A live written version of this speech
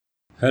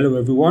Hello,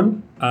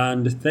 everyone,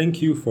 and thank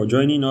you for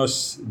joining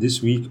us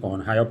this week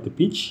on High Up the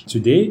Pitch.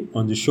 Today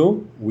on the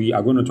show, we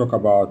are going to talk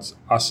about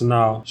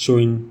Arsenal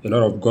showing a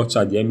lot of guts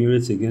at the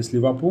Emirates against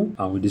Liverpool,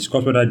 and we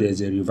discuss whether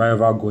there's a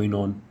revival going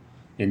on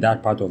in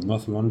that part of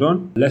North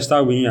London.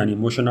 Leicester winning an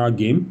emotional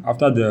game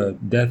after the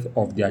death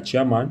of their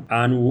chairman,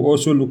 and we'll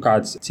also look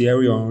at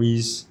Thierry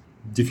Henry's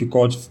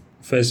difficult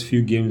first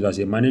few games as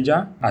a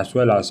manager, as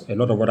well as a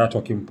lot of other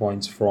talking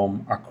points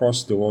from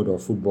across the world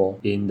of football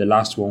in the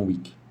last 1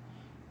 week.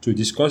 To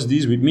discuss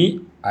this with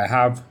me, I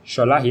have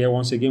Shola here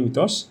once again with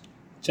us.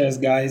 Cheers,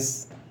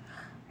 guys.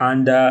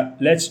 And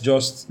let's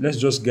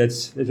just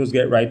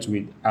get right to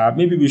it.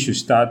 Maybe we should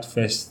start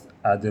first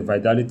at the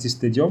Vitality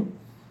Stadium,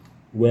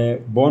 where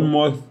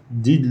Bournemouth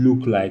did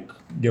look like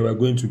they were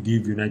going to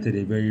give United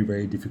a very,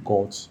 very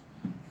difficult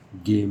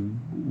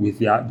game with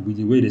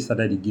the way they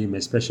started the game,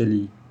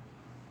 especially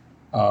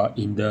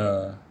in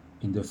the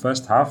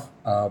first half.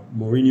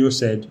 Mourinho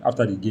said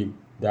after the game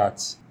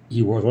that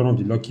he was one of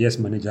the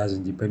luckiest managers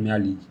in the Premier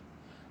League.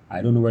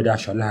 I don't know whether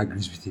Shola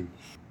agrees with him.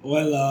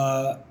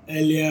 Well,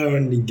 earlier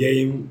in the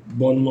game,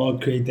 Bournemouth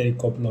created a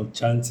couple of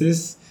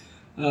chances.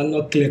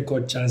 Not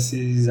clear-cut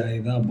chances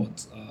either,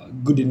 but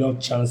good enough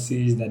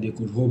chances that they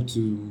could hope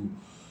to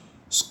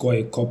score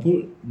a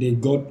couple. They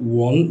got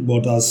one,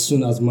 but as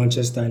soon as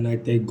Manchester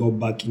United got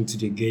back into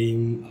the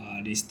game,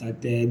 they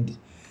started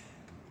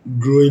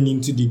growing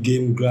into the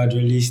game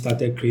gradually,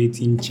 started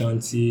creating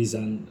chances,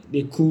 and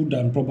they could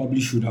and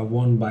probably should have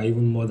won by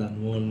even more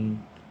than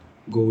one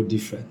goal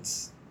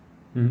difference.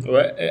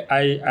 Well,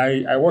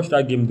 I watched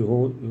that game the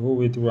whole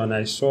way through, and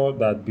I saw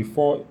that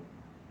before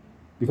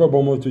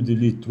Bournemouth took the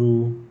lead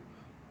through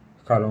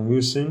Callum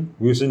Wilson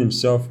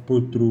himself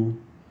put through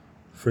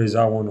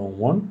Fraser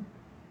one-on-one.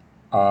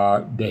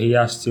 De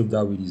Gea saved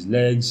that with his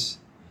legs.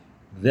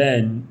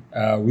 Then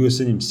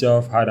Wilson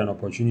himself had an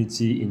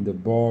opportunity in the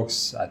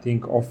box, I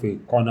think off a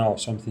corner or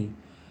something,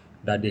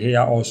 that De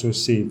Gea also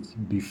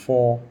saved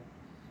before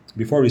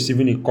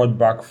receiving a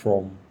cutback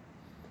from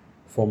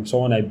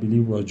someone I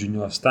believe was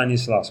Junior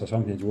Stanislas or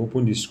something to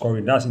open the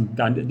scoring.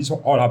 And this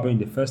all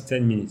happened in the first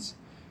 10 minutes.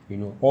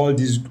 All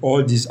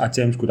these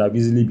attempts could have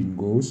easily been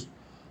goals,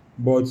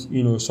 but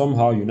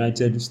somehow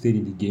United stayed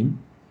in the game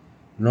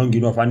long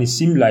enough, and it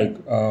seemed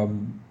like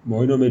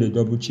Mourinho made a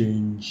double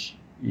change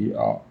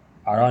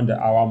around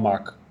the hour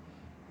mark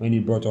when he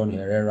brought on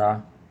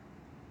Herrera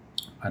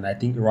and I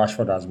think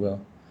Rashford as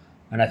well.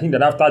 And I think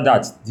that after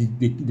that,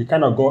 they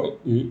kind of got a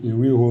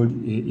real hold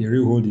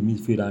in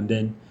midfield, and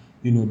then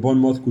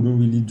Bournemouth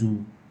really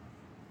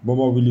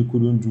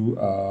couldn't do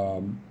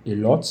a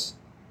lot.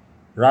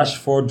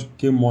 Rashford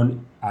came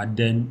on, and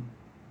then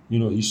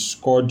he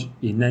scored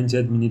a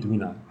 90th minute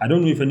winner. I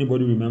don't know if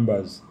anybody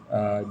remembers.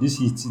 This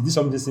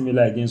something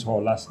similar against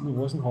Hull last. No, it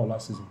wasn't Hull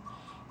last season.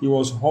 It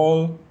was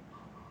Hull.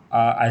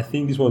 I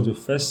think this was the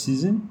first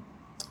season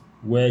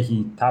where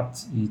he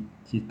tapped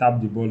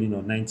the ball in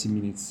on 90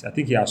 minutes. I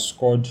think he has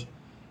scored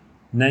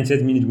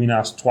 90th minute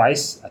winners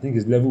twice. I think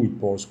he's level with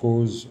Paul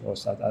Scholes.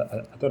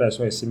 I thought I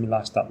saw a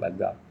similar stat like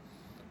that.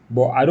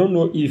 But I don't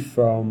know if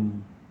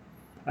and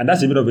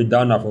that's a bit of a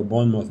downer for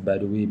Bournemouth, by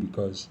the way,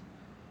 because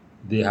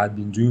they had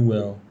been doing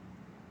well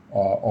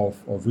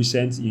of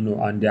recent,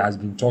 and there has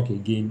been talk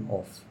again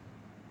of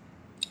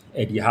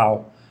Eddie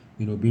Howe,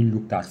 being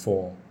looked at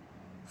for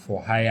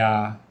a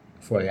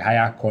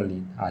higher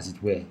calling, as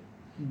it were.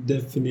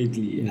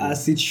 Definitely,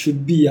 as it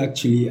should be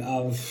actually.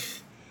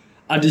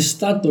 At the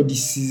start of the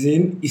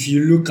season, if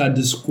you look at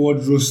the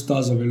squad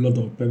rosters of a lot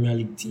of Premier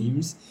League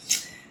teams,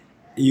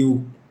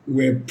 you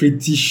were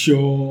pretty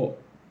sure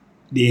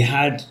they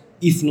had,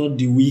 if not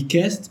the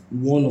weakest,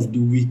 one of the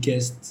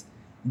weakest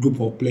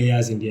group of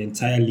players in the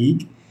entire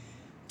league.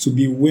 To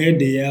be where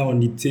they are on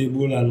the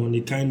table and on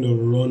the kind of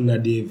run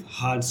that they've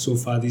had so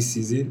far this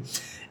season,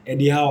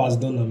 Eddie Howe has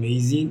done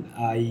amazing.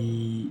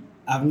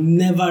 I've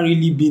never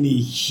really been a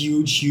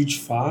huge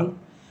fan,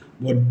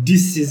 but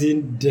this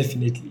season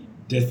definitely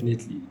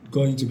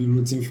going to be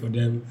rooting for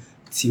them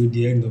till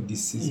the end of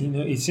this season.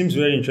 It seems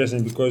very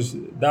interesting because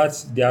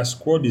their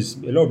squad is,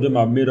 a lot of them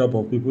are made up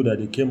of people that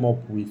they came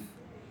up with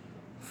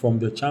from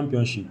the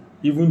Championship.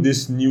 Even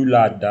this new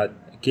lad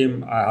that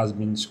came has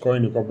been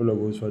scoring a couple of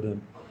goals for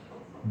them,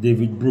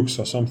 David Brooks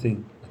or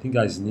something, I think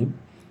that's his name,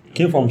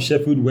 came from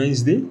Sheffield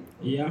Wednesday.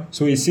 Yeah.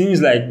 So it seems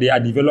like they are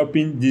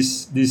developing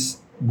this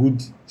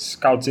good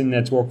scouting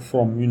network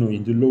from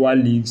in the lower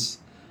leagues,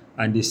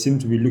 and they seem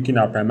to be looking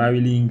at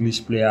primarily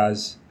English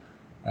players.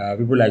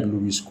 People like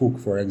Lewis Cook,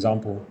 for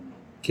example,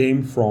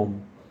 came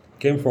from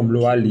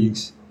lower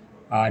leagues,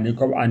 and a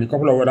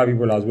couple of other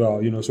people as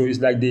well. So it's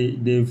like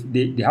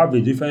they have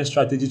a different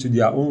strategy to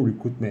their own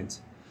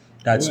recruitment.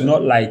 That's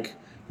not like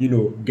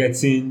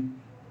getting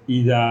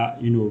either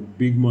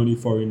big money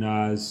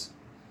foreigners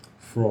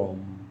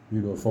from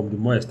the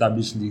more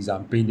established leagues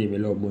and paying them a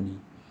lot of money,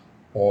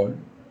 or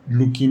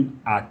looking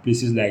at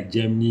places like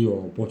Germany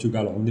or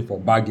Portugal or only for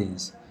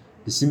bargains.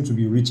 They seem to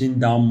be reaching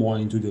down more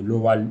into the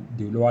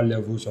lower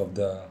levels of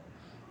the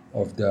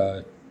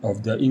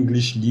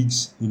English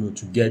leagues,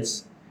 to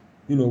get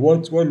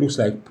what looks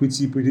like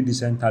pretty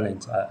decent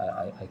talent.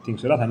 I think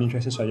so. That's an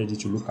interesting strategy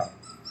to look at.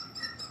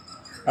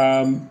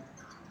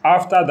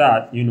 After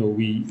that,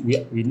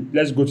 we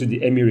let's go to the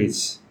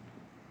Emirates.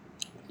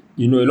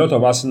 A lot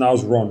of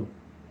Arsenal's run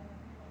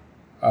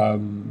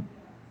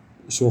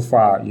so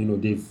far.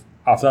 They've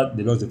after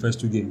they lost the first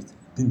two games.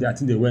 I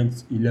think they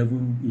went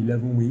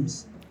 11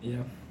 wins.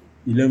 Yeah.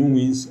 11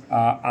 wins,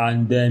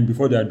 and then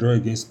before their draw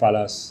against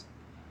Palace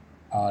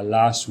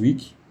last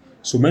week.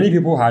 So many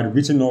people had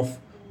written off,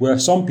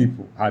 some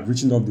people had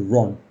written off the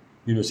run,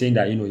 saying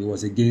that, it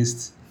was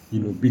against,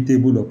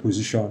 beatable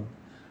opposition.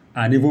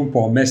 And even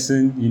Paul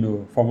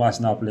Merson, former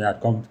Arsenal player, had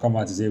come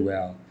out to say,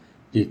 well,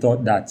 they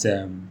thought that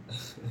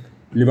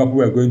Liverpool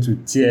were going to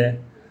tear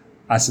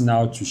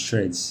Arsenal to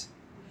shreds.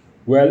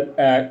 Well,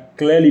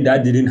 clearly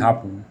that didn't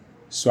happen.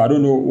 So I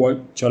don't know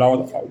what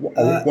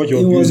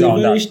your views are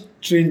on that. It was a very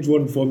strange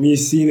one for me,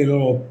 seeing a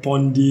lot of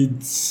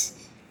pundits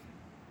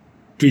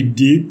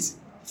predict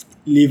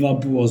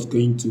Liverpool was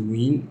going to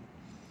win.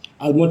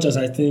 As much as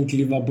I think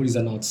Liverpool is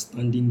an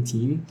outstanding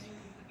team,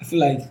 I feel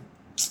like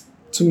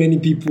too many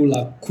people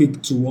are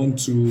quick to want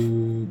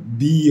to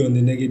be on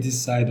the negative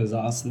side of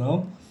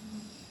Arsenal,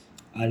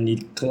 and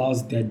it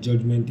clouds their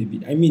judgment a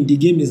bit. I mean, the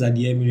game is at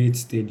the Emirates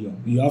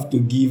Stadium. You have to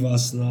give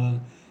Arsenal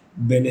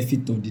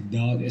benefit of the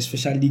doubt,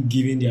 especially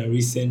given their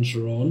recent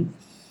run.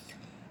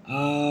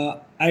 I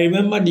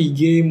remember the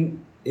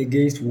game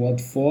against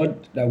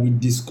Watford that we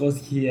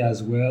discussed here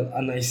as well,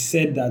 and I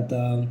said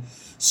that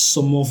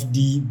some of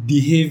the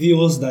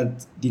behaviors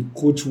that the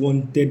coach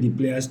wanted the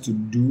players to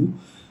do,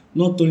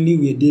 not only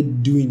were they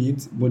doing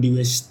it, but they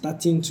were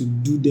starting to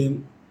do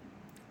them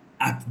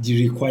at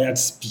the required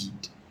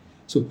speed.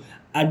 So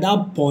at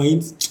that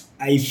point,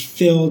 I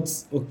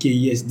felt, okay,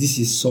 yes, this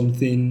is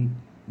something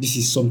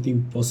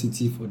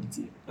positive for the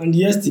team. And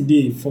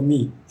yesterday, for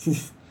me,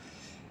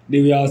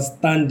 they were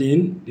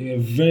outstanding. They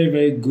were very,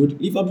 very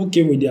good. Liverpool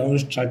came with their own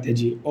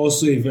strategy,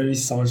 also a very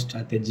sound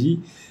strategy.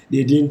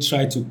 They didn't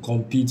try to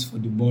compete for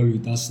the ball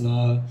with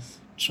Arsenal,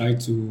 try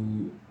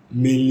to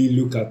mainly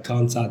look at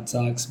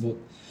counter-attacks. But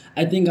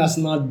I think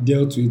Arsenal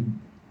dealt with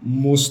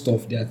most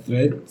of their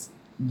threats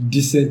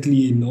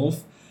decently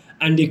enough.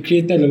 And they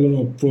created a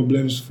lot of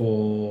problems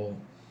for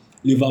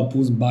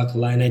Liverpool's back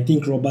line. I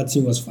think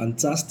Robertson was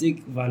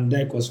fantastic. Van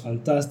Dijk was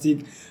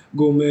fantastic.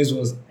 Gomez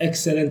was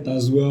excellent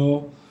as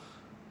well.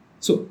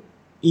 So,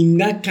 in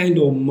that kind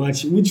of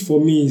match, which for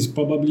me is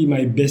probably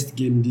my best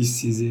game this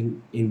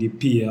season in the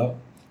PL,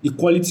 the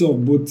quality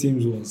of both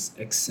teams was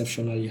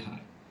exceptionally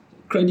high.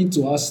 Credit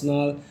to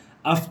Arsenal,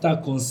 after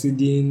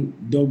conceding,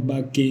 dug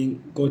back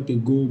in, got a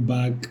goal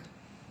back,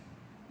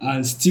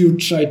 and still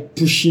tried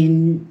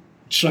pushing,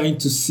 trying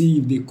to see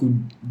if they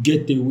could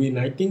get a win.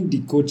 I think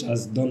the coach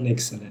has done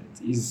excellent.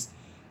 His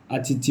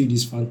attitude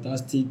is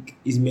fantastic.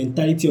 His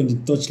mentality on the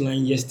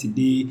touchline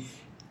yesterday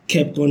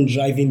kept on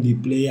driving the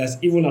players,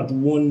 even at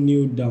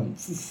 1-0 down.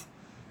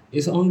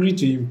 He's hungry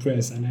to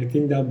impress, and I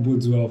think that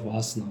bodes well for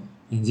Arsenal.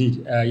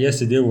 Indeed.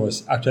 Yesterday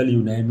was actually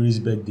Unai Emery's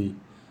birthday.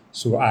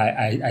 So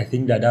I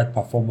think that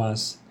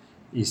performance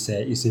is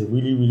a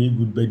really, really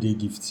good birthday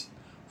gift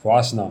for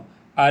Arsenal.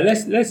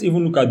 Let's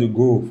even look at the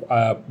goal,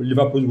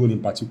 Liverpool's goal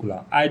in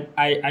particular.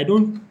 I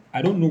don't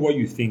know what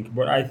you think,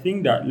 but I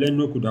think that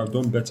Leno could have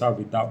done better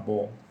with that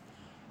ball,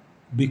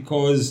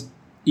 because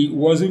it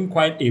wasn't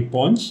quite a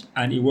punch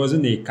and it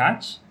wasn't a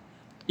catch.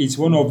 It's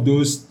one of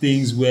those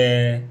things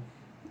where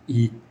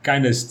he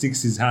kind of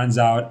sticks his hands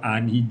out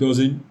and he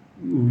doesn't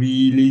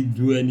really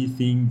do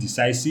anything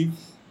decisive,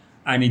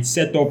 and it's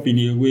set up in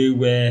a way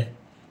where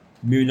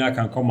Milner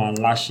can come and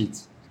lash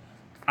it.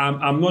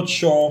 I'm not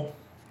sure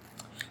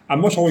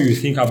what you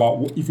think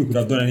about if we could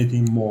have done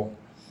anything more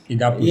in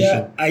that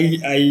position.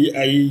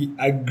 Yeah,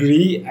 I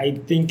agree. I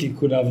think he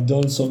could have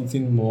done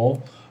something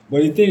more.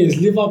 But the thing is,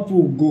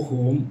 Liverpool go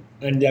home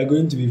and they are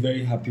going to be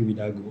very happy with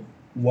that goal.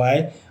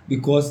 Why?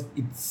 Because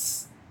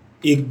it's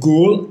a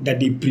goal that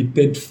they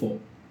prepared for.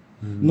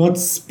 Not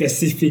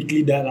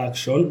specifically that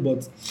action,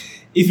 but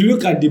if you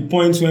look at the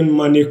points when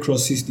Mane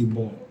crosses the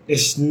ball,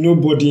 there's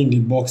nobody in the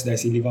box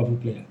that's a Liverpool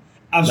player.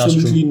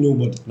 Absolutely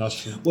nobody.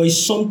 That's true. But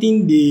it's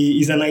something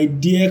is an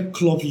idea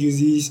Klopp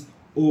uses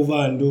over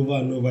and over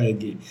and over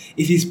again.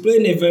 If he's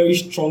playing a very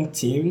strong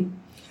team,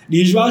 the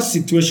usual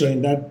situation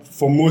in that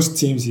for most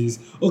teams is,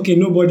 okay,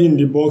 nobody in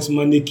the box,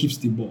 Mane keeps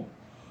the ball.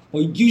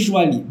 But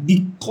usually,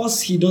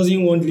 because he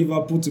doesn't want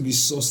Liverpool to be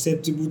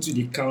susceptible to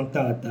the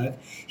counter-attack,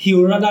 he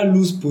would rather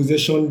lose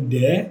possession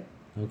there.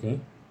 Okay.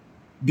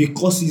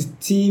 Because his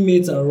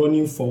teammates are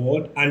running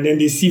forward, and then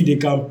they see if they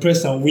can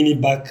press and win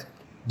it back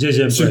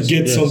to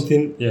get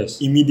something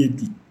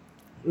immediately.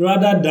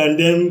 Rather than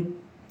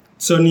them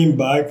turning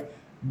back,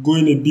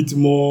 going a bit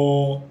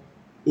more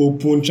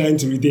open, trying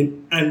to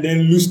retain, and then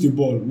lose the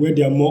ball where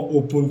they are more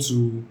open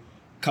to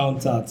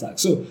counter-attack.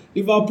 So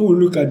Liverpool will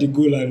look at the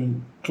goal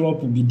and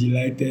Klopp will be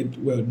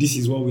delighted. Well, this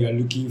is what we are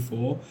looking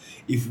for.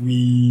 If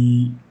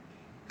we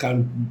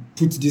can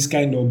put this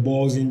kind of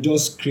balls in,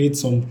 just create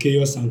some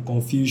chaos and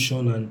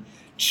confusion and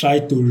try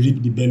to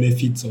reap the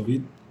benefits of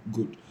it,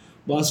 good.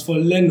 But as for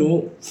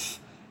Leno,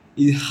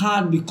 It's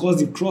hard because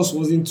the cross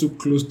wasn't too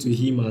close to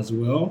him as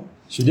well.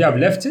 Should they have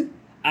left it?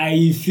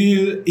 I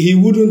feel he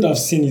wouldn't have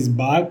seen his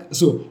back.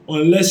 So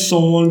unless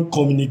someone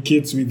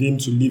communicates with him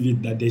to leave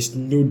it, that there's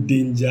no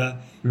danger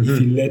if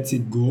he lets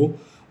it go,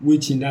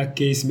 which in that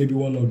case, maybe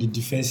one of the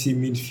defensive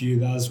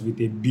midfielders with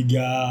a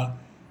bigger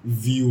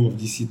view of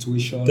the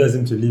situation tells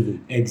him to leave it.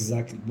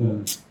 Exactly.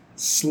 But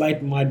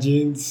slight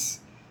margins,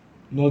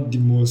 not the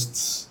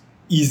most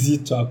easy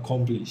to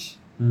accomplish.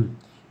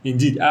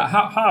 Indeed.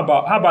 How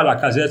about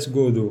Lacazette's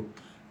goal though?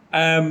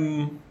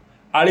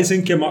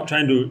 Alisson came out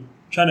trying to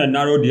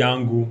narrow the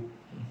angle,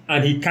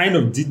 and he kind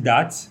of did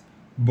that,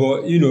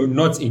 but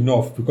not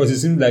enough, because it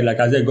seems like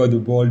Lacazette got the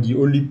ball the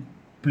only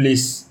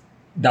place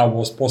that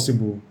was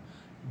possible.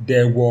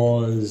 There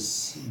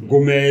was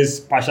Gomez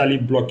partially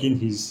blocking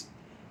his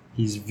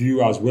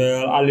view as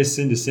well.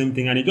 Alisson the same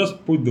thing, and he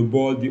just put the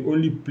ball the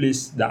only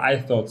place that I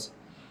thought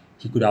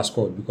he could have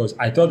scored, because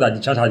I thought that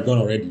the chance had gone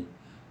already,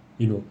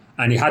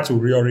 and he had to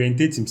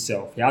reorientate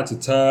himself. He had to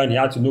turn. He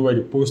had to know where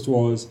the post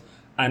was,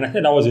 and I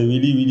thought that was a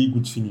really, really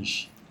good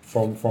finish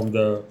from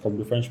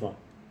the Frenchman.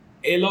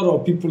 A lot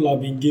of people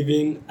have been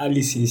giving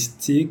Alisson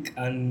stick,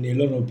 and a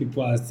lot of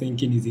people are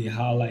thinking it's a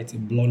highlight, a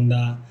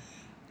blunder.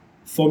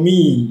 For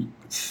me,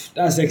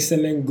 that's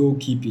excellent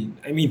goalkeeping.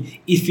 I mean,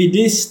 if he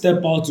didn't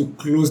step out to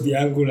close the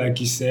angle like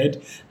you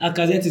said,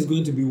 Lacazette is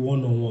going to be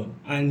one-on-one,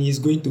 and he's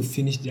going to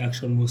finish the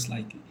action most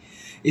likely.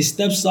 He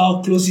steps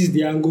out, closes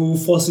the angle,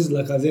 forces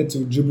Lacazette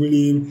to dribble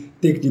him,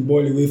 take the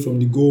ball away from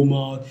the goal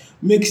mouth,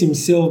 makes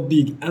himself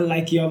big. And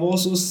like you have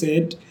also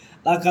said,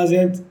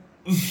 Lacazette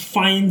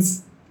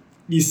finds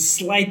the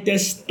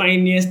slightest,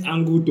 tiniest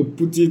angle to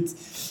put it.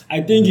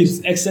 I think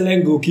it's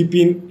excellent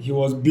goalkeeping. He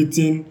was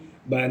beaten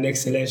by an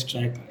excellent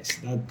striker. It's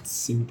that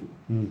simple.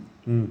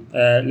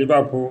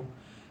 Liverpool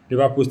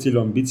still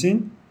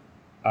unbeaten,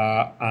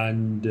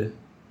 and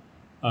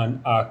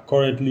are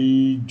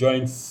currently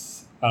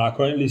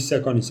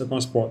second in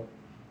second spot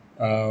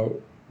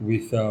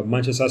with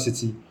Manchester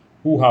City,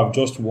 who have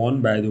just won,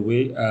 by the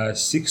way,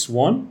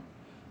 6-1.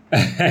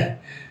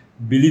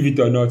 Believe it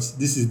or not,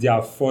 this is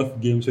their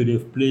fourth game. So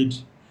they've played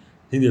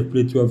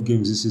 12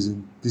 games this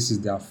season. This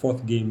is their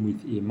fourth game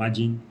with a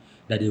margin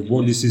that they've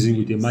won this season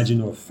with a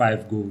margin of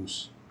 5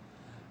 goals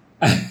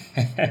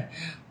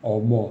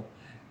or more.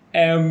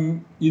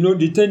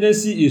 The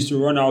tendency is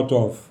to run out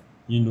of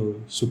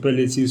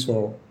superlatives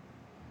for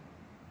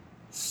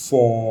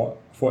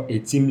a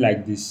team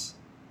like this.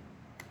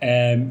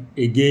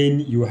 Again,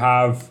 you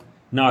have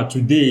now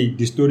today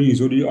the story is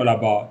only all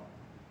about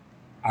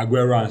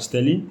Aguero and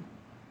Sterling.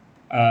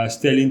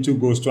 Sterling 2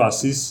 goals, 2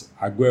 assists.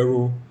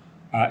 Aguero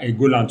a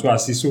goal and 2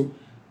 assists. So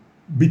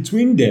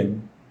between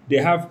them, they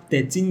have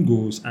 13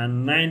 goals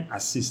and 9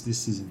 assists this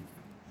season.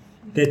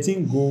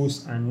 13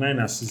 goals and 9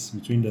 assists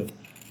between them.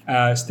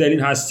 Sterling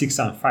has 6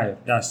 and 5.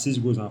 That's 6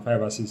 goals and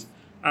 5 assists.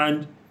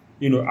 And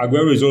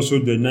Aguero is also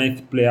the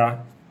 9th player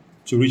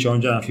to reach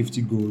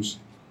 150 goals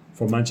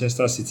for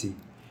Manchester City.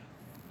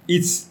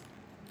 It's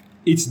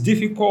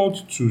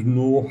difficult to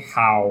know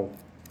how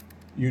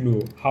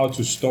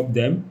to stop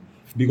them,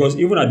 because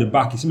even at the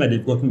back, it seems like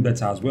they've gotten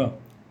better as well.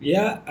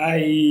 Yeah,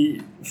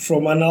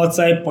 from an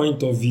outside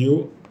point of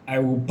view, I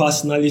will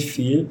personally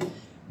feel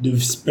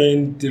they've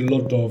spent a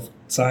lot of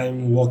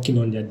time working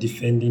on their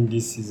defending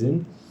this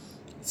season.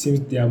 It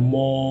seems they are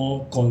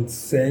more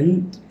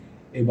concerned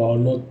about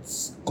not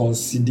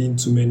conceding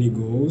too many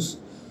goals,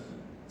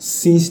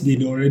 since they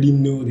already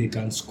know they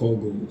can score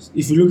goals.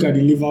 If you look at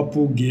the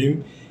Liverpool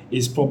game,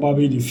 it's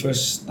probably the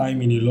first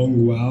time in a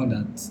long while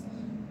that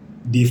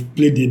they've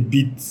played a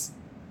bit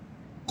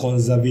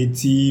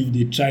conservative.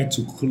 They try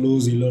to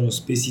close a lot of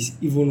spaces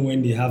even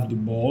when they have the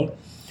ball,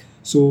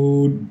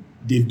 so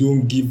they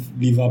don't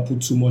give Liverpool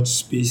too much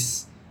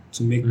space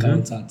to make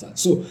counter-attack.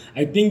 So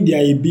I think they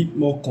are a bit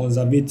more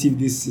conservative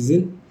this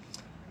season.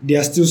 They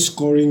are still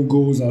scoring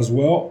goals as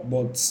well,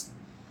 but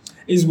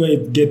it's where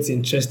it gets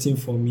interesting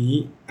for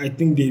me. I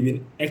think they've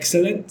been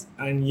excellent,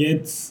 and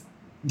yet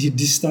the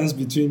distance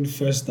between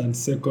first and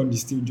second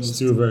is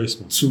still very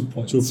small. 2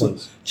 points. So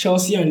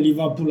Chelsea and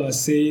Liverpool are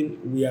saying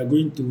we are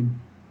going to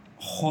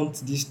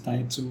hunt this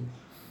title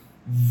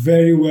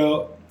very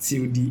well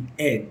till the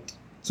end.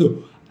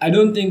 So I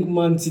don't think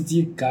Man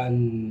City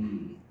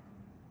can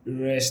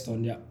rest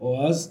on their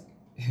oars.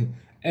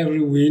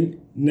 Every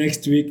win,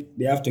 next week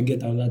they have to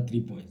get another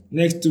 3 points.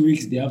 Next 2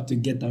 weeks they have to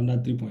get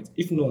another 3 points.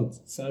 If not,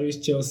 Sarri's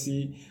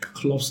Chelsea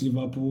clubs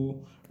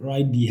Liverpool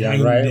right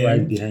behind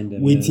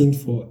them, waiting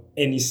for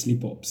any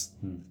slip-ups.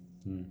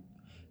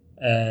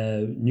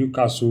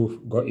 Newcastle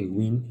got a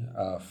win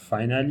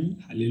finally.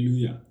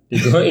 Hallelujah. They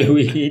got a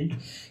win.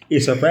 A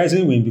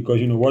surprising win,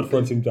 because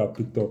Watford seemed to have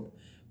picked up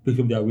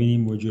their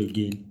winning mojo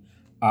again.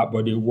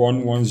 But they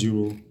won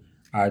 1-0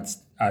 at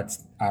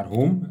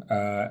home.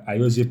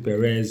 Jose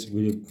Perez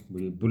with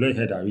a bullet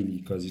header,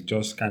 really, because he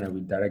just kind of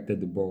redirected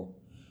the ball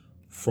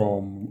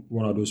from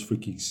one of those free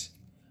kicks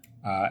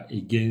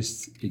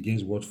against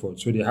Watford.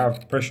 So they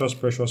have precious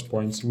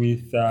points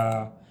with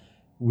a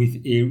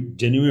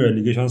genuine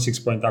relegation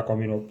 6-pointer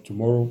coming up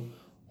tomorrow.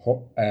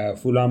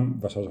 Fulham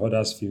versus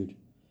Huddersfield,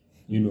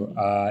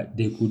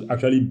 they could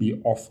actually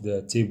be off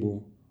the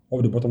table,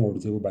 off the bottom of the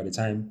table by the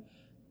time,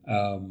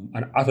 and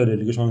out of the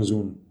relegation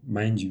zone,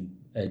 mind you,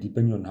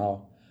 depending on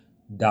how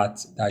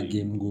that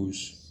game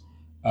goes.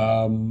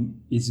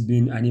 It's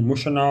been an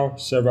emotional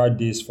several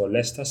days for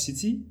Leicester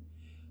City.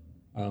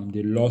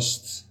 They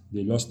lost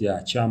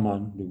their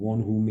chairman, the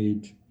one who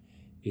made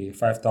a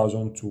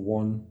 5,000 to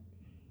 1,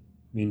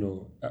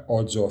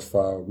 odds of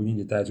winning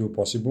the title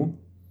possible.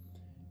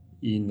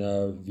 In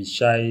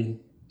Vishai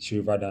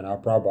Shrivardhan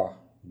Aprabha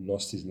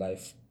lost his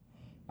life,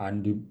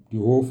 and the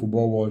whole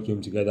football world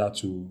came together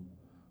to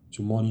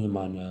mourn him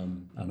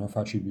and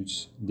offer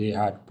tributes. They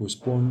had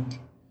postponed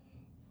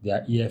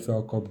their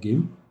EFL Cup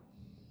game,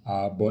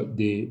 but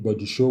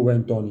the show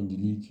went on in the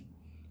league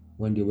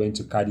when they went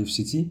to Cardiff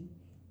City.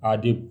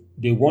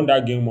 They won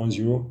that game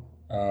 1-0.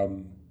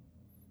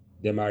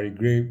 Demari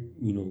Gray,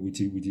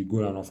 with the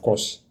goal, and of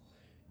course,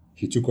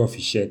 he took off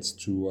his shirt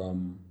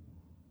to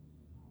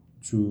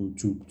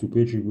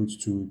pay tribute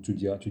to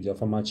their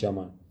former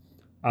chairman.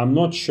 I'm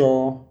not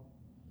sure.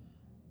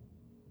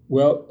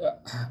 Well,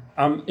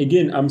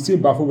 I'm still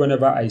baffled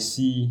whenever I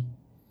see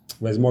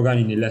Wes Morgan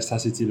in the Leicester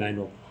City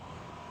lineup.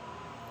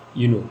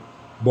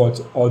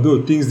 But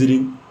although things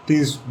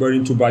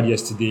weren't too bad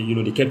yesterday,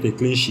 they kept a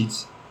clean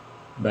sheet,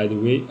 by the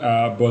way.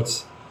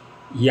 But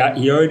he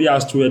already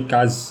has 2 red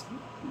cards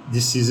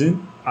this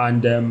season,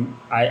 and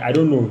I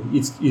don't know.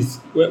 It's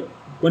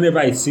whenever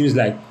it seems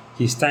like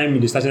his time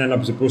in the starting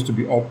lineup is supposed to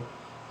be up,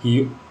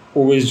 he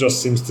always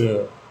just seems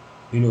to,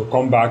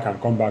 come back.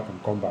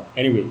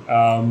 Anyway,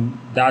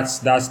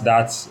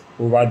 that's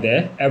over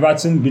there.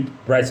 Everton beat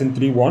Brighton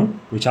 3-1,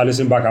 with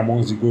Richarlison back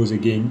amongst the goals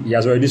again. He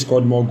has already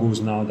scored more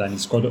goals now than he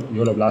scored the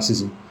whole of last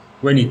season.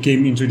 When he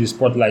came into the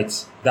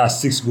spotlight, that's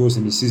 6 goals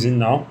in the season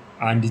now,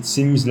 and it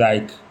seems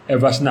like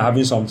Everton are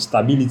having some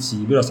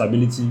stability, a bit of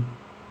stability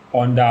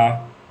under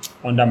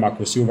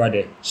Marco Silva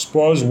there.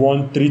 Spurs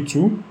won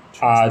 3-2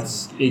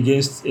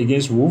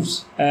 against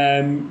Wolves.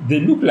 They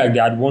looked like they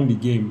had won the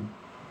game.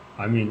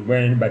 I mean,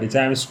 when by the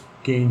time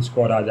Kane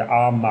scored at the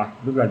hour mark,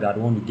 looked like they had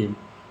won the game.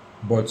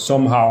 But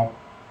somehow,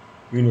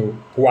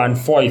 Juan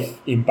Foyth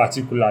in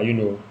particular,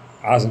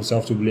 has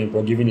himself to blame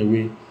for giving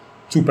away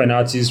 2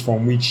 penalties,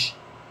 from which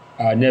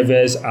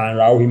Neves and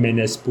Raul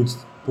Jimenez put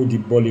the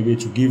ball away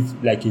to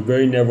give like a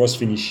very nervous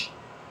finish.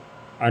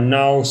 And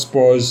now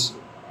Spurs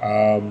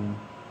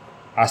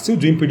are still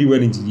doing pretty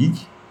well in the league.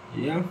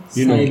 Yeah,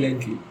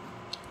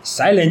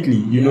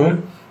 silently,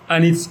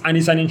 and it's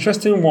an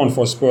interesting one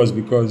for Spurs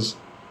because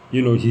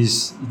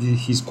his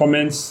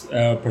comments,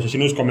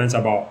 Pochettino's comments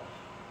about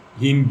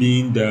him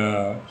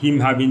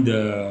having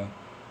the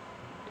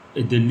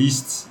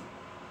least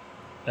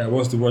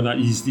what's the word now,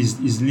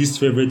 his least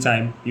favorite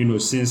time,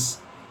 since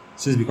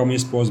becoming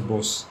Spurs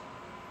boss,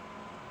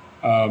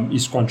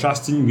 is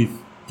contrasting with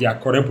their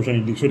current position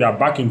in the league. So they are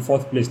back in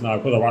 4th place now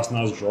because of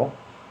Arsenal's draw.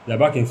 They're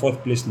back in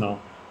 4th place now,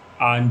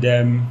 and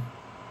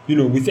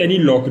with any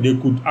luck, they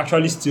could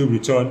actually still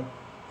return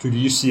to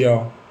the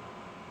UCL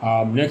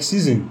next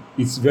season.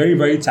 It's very,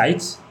 very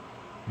tight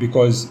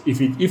because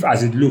if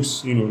as it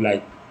looks,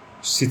 like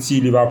City,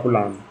 Liverpool,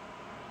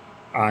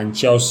 and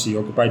Chelsea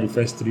occupy the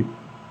first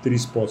three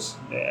spots,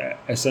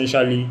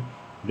 essentially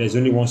there's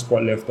only 1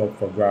 spot left up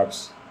for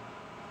grabs,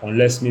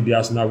 unless maybe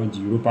Arsenal win the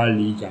Europa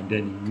League, and then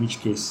in which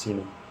case,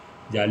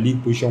 their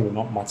league position will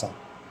not matter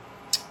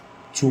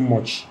too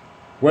much.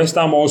 West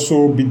Ham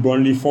also beat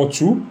Burnley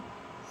 4-2.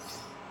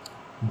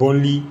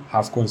 Burnley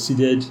have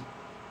conceded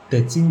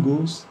 13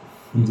 goals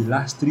in the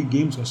last 3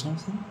 games or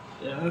something.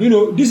 Yeah.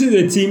 This is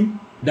a team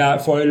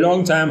that for a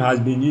long time has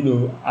been,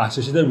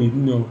 associated with,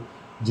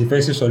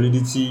 defensive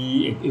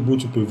solidity, able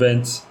to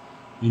prevent,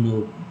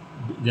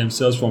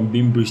 themselves from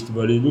being breached.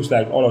 But it looks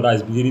like all of that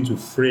is beginning to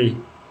fray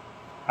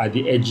at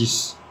the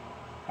edges.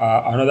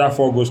 Another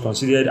 4 goals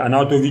conceded.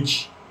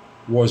 Arnautovic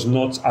was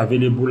not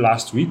available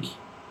last week.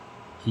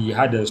 He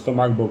had a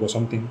stomach bug or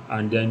something,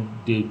 and then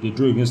they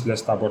drew against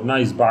Leicester, but now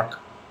he's back,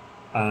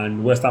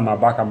 and West Ham are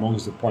back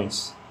amongst the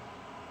points.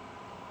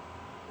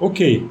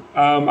 Okay,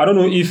 I don't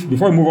know if,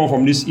 before we move on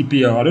from this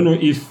EPL, I don't know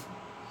if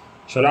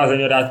Shola has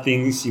any other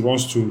things he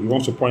wants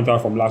to point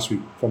out from this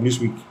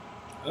week.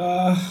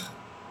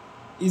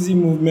 Easy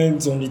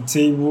movement on the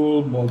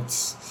table,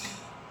 but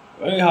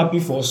very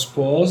happy for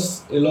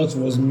Spurs. A lot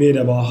was made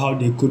about how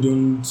they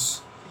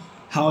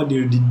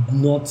did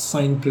not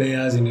sign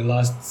players in the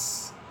last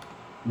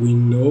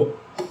window,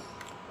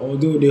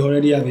 although they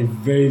already have a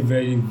very,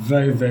 very,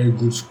 very, very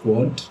good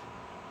squad.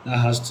 That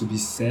has to be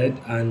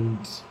said, and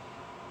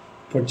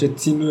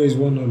Pochettino is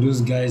one of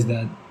those guys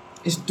that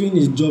is doing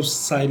his job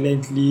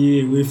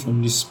silently, away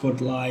from the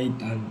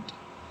spotlight, and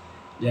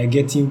they are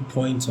getting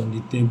points on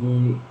the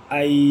table.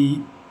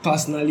 I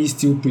personally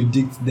still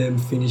predict them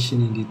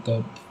finishing in the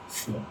top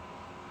 4.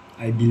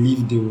 I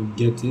believe they will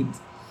get it.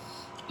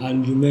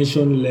 And you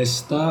mentioned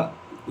Leicester,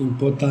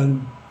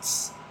 important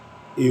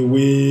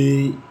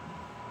away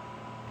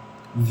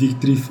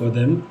victory for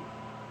them.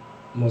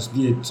 Must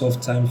be a tough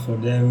time for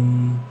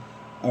them.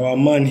 our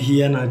man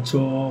here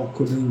Nacho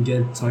couldn't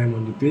get time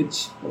on the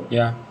pitch.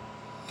 Yeah.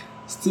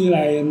 Still,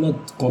 I am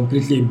not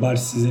completely a bad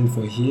season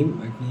for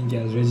him. I think he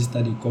has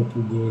registered a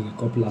couple goals, a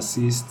couple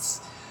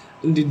assists,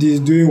 and he's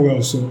doing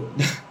well. So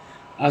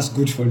that's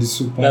good for the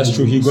Super. That's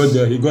true. He got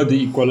the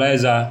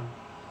equalizer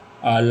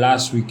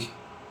last week.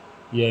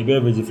 Yeah, a bit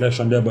of a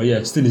deflection there, but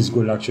yeah, still his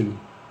goal actually.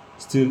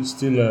 Still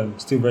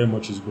very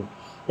much his goal.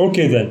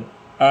 Okay then.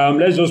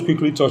 Let's just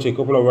quickly touch a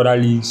couple of other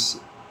leagues.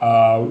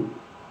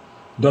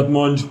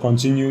 Dortmund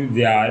continue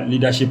their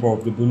leadership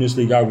of the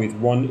Bundesliga with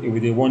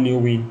a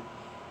 1-0 win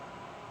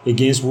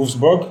against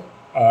Wolfsburg.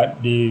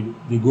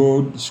 The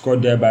goal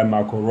scored there by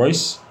Marco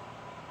Reus.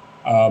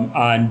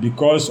 And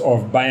because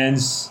of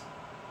Bayern's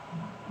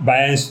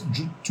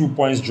 2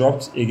 points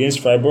dropped against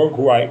Freiburg,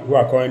 who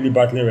are currently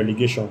battling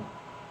relegation,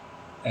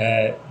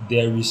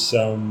 there's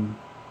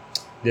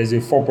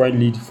a 4-point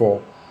lead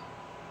for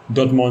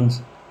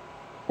Dortmund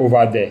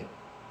over there.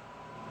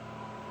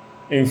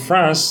 In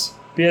France,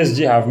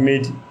 PSG have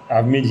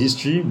made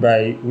history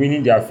by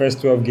winning their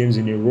first 12 games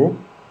in a row,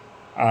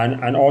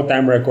 and an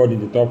all-time record in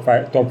the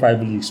top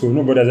five leagues. So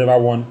nobody has ever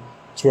won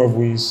 12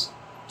 wins.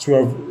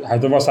 12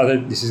 has never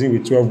started the season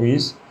with 12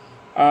 wins.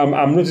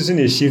 I'm noticing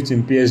a shift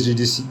in PSG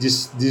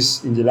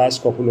this in the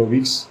last couple of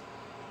weeks.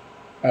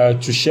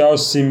 Tuchel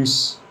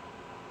seems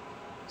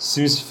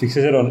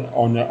fixated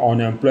on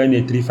employing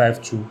a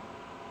 3-5-2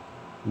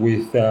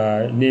 with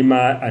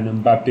Neymar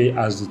and Mbappe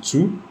as the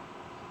two.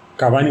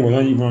 Cavani was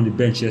not even on the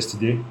bench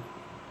yesterday.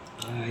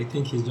 I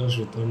think he's just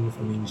returning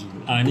from injury.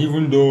 And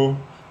even though,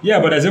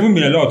 but there's even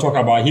been a lot of talk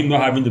about him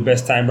not having the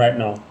best time right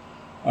now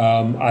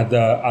at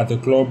the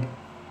club,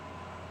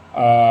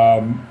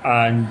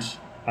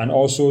 and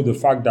also the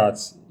fact that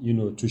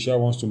Tuchel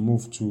wants to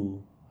move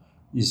to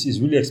is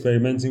really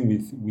experimenting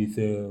with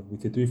a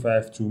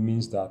 3-5-2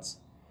 means that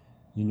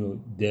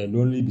there'll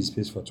only be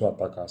space for two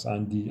attackers,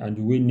 and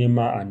the way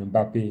Neymar and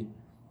Mbappe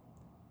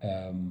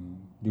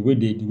the way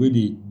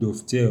they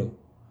dovetail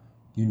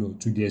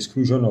to the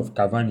exclusion of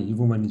Cavani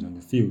even when he's on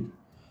the field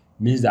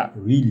means that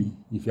really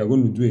if you're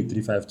going to do a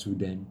 3-5-2,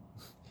 then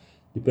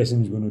the person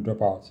who's going to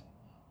drop out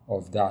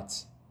of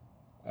that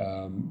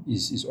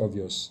is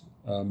obvious.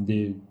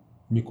 The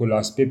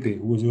Nicolas Pepe,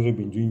 who has also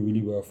been doing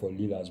really well for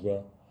Lille as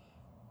well,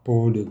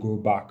 pulled a goal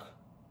back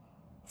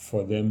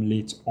for them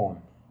late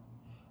on.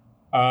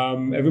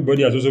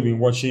 Everybody has also been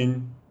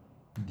watching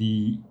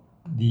the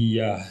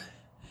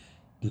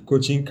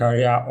coaching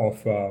career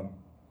of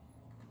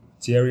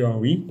Thierry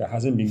Henry that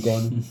hasn't been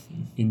gone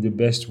in the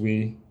best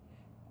way.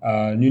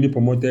 Newly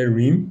promoted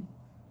Reims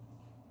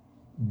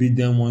beat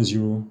them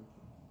 1-0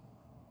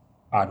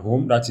 at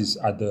home. That is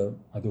at the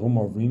home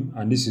of Reims,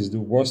 and this is the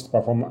worst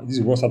performance. This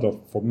is the worst out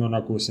of for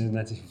Monaco since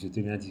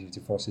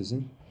 1953-1954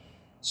 season.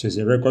 So it's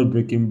a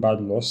record-breaking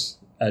bad loss.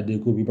 They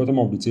could be bottom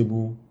of the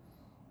table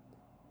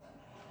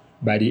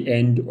by the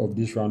end of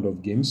this round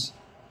of games,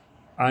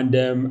 and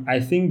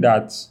I think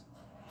that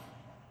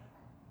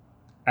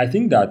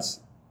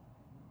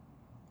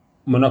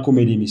Monaco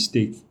made a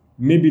mistake.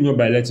 Maybe not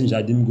by letting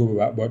Jardim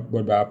go,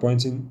 but by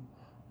appointing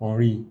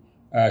Henry.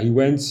 He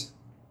went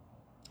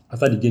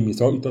after the game. He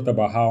talked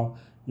about how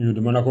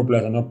the Monaco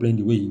players are not playing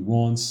the way he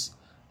wants,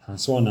 and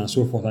so on and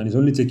so forth. And it's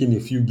only taking a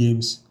few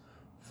games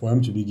for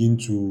him to begin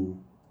to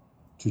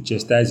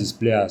chastise his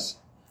players.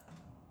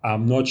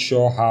 I'm not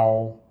sure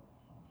how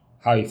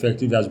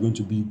effective that's going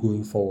to be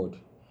going forward.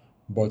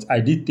 But I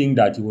did think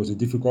that it was a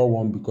difficult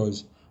one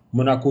because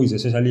Monaco is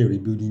essentially a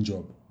rebuilding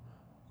job.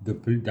 The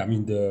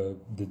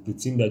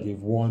team that they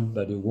won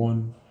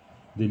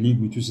the league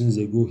with 2 seasons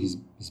ago is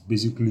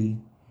basically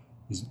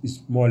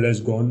is more or less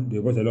gone. They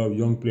got a lot of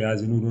young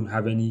players who don't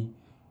have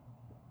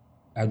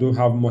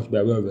much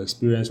by way of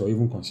experience or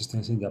even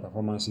consistency in their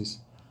performances,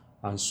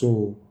 and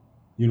so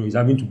he's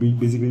having to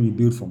basically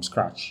rebuild from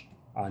scratch.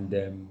 And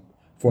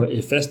for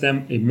a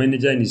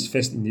manager in his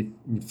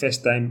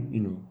first time,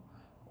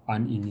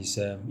 and in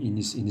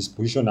his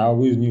position, I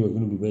always knew it was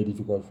going to be very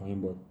difficult for him,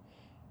 but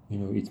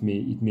it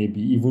may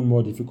be even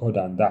more difficult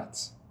than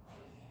that.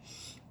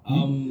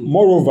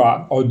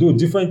 Moreover, although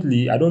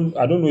differently, I don't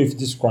know if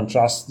this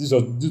contrasts. This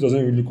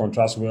doesn't really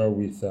contrast well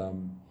with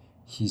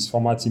his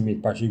former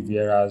teammate Patrick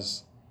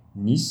Vieira's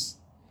Nice.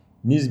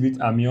 Nice beat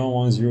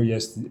Amiens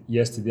 1-0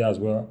 yesterday as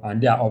well,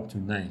 and they are up to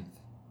 9th.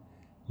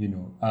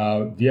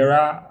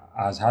 Vieira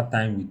has had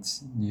time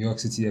with New York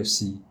City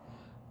FC,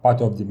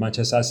 part of the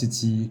Manchester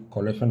City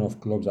collection of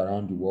clubs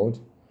around the world,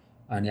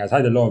 and he has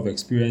had a lot of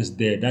experience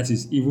there. That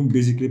is even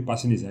basically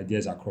passing his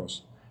ideas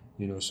across.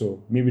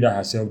 So maybe that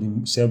has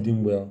served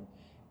him well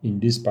in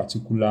this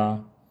particular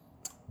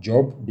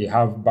job. They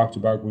have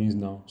back-to-back wins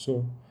now,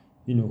 so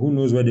who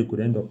knows where they could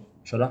end up.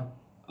 Shola?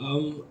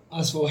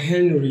 As for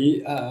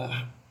Henry,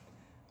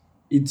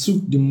 it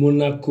took the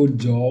Monaco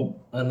job,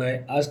 and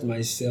I asked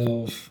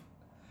myself,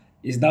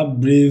 is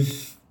that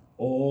brave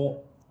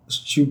or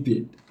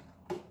stupid?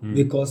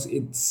 Because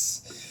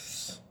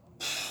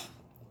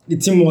the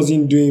team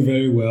wasn't doing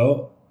very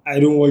well. I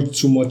don't watch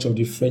too much of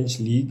the French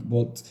league,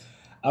 but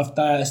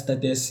after I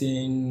started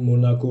seeing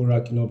Monaco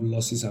racking up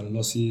losses,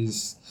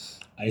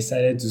 I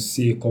decided to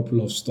see a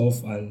couple of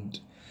stuff, and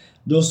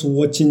just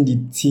watching the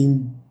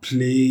team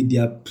play,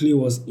 their play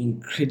was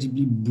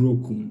incredibly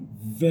broken.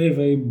 Very,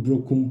 very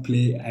broken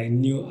play. I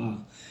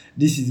knew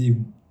this is a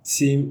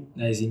team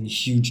that is in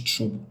huge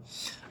trouble.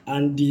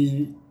 And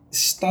the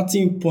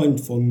starting point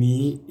for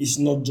me is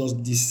not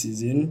just this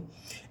season.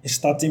 A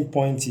starting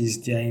point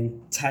is their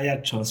entire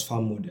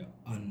transfer model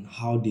and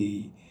how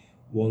they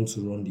want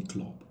to run the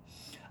club.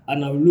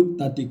 And I've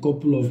looked at a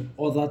couple of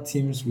other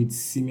teams with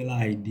similar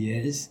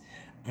ideas,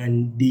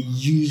 and they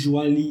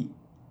usually,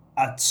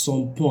 at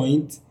some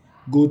point,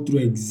 go through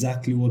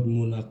exactly what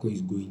Monaco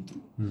is going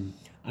through.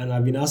 And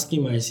I've been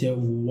asking myself,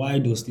 why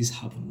does this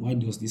happen? Why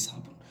does this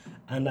happen?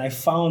 And I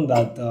found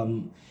that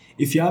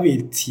if you have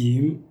a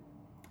team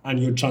and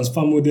your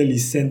transfer model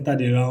is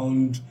centered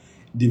around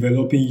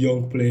developing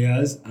young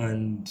players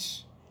and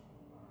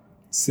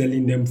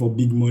selling them for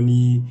big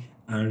money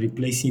and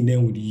replacing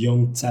them with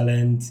young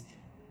talent,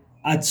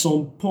 at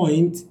some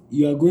point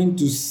you are going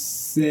to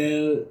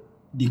sell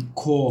the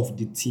core of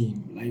the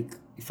team. Like,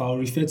 if I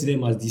refer to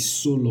them as the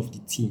soul of the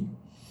team.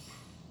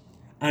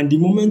 And the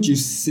moment you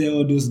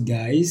sell those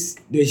guys,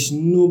 there's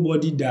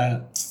nobody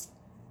that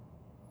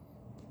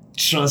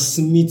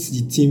transmits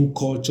the team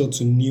culture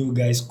to new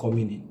guys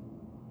coming in.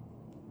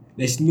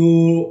 There's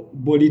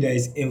nobody that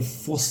is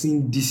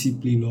enforcing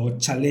discipline or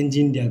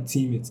challenging their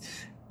teammates.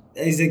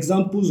 There's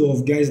examples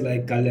of guys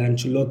like Carlo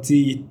Ancelotti.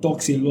 He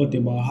talks a lot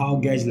about how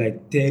guys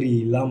like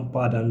Terry,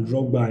 Lampard, and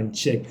Drogba and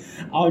Cech,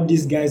 how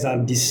these guys are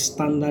the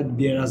standard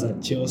bearers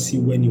at Chelsea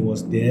when he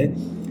was there.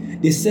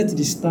 They set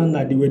the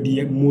standard. They were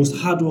the most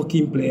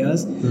hardworking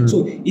players.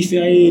 So if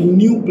you're a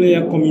new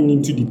player coming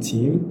into the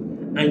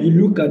team and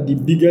you look at the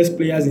biggest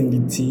players in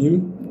the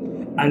team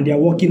and they're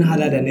working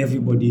harder than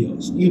everybody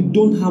else, you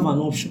don't have an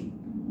option.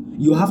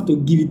 You have to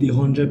give it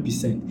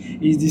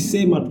 100%. It's the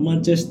same at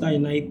Manchester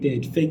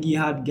United. Fergie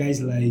had guys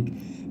like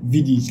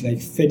Vidic,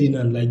 like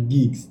Ferdinand, like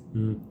Giggs,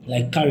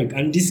 like Carrick,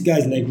 and these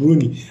guys like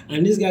Rooney.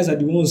 And these guys are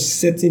the ones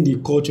setting the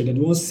culture. They're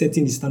the ones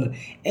setting the standard.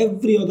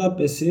 Every other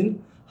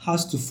person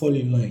has to fall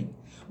in line.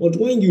 But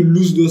when you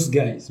lose those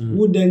guys,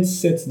 who then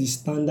sets the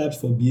standard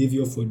for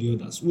behavior for the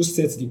others? Who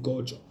sets the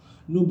culture?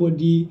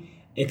 Nobody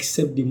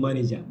except the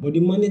manager. But the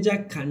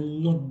manager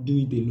cannot do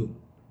it alone.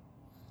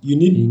 You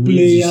need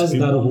players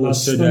that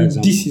understand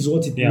this is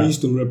what it means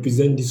to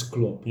represent this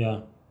club.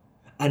 Yeah.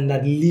 And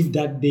that live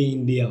that day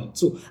in, day out.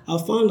 So I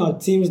found that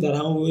teams that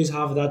always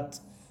have that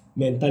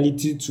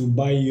mentality to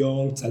buy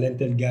young,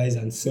 talented guys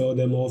and sell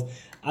them off,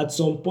 at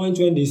some point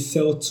when they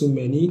sell too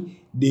many,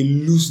 they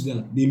lose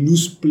that. They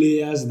lose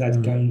players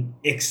that can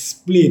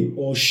explain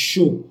or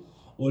show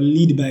or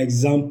lead by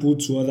example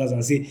to others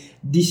and say,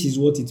 this is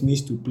what it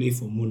means to play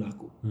for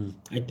Monaco.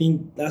 I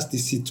think that's the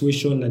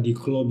situation that the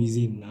club is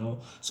in now.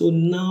 So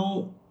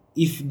now,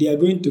 if they are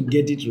going to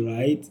get it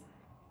right,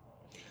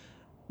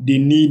 they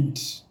need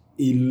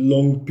a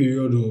long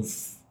period of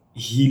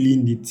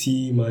healing the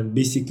team and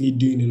basically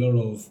doing a lot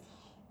of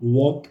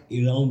work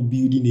around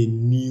building a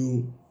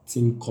new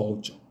team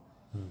culture.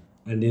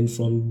 And then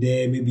from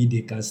there, maybe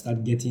they can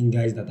start getting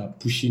guys that are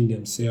pushing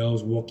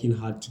themselves, working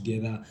hard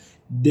together.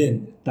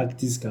 Then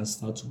tactics can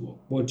start to work.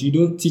 But you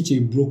don't teach a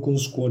broken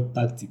squad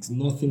tactics.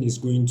 Nothing is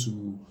going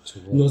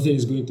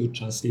to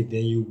translate.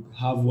 Then you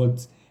have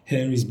what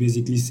Henry is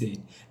basically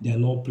saying. They are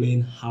not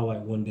playing how I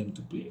want them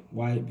to play.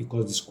 Why?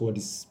 Because the squad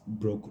is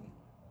broken.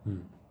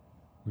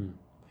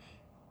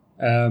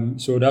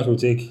 So that will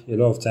take a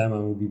lot of time,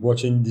 and we'll be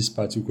watching this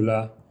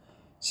particular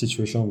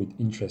situation with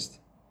interest.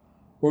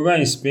 Over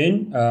in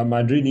Spain,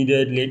 Madrid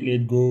needed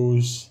late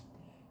goals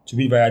to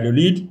beat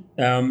Valladolid.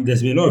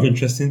 There's been a lot of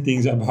interesting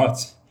things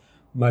about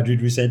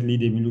Madrid recently.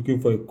 They've been looking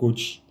for a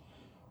coach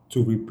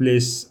to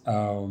replace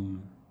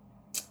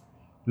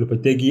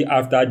Lopetegui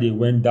after they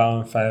went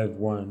down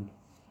 5-1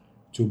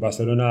 to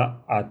Barcelona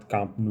at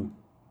Camp Nou.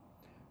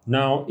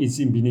 Now, it's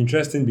been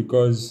interesting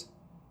because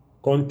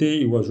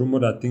Conte, it was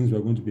rumored that things were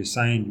going to be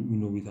signed,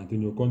 with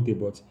Antonio Conte,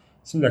 but it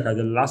seemed like at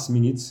the last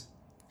minute,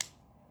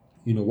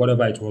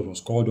 whatever it was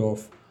called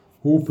off.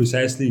 Who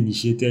precisely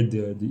initiated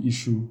the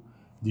issue,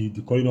 the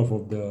calling off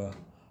of the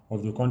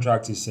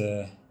contract is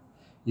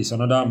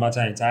another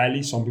matter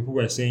entirely. Some people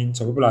are saying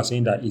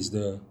that it's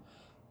the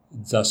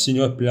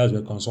senior players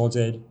were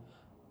consulted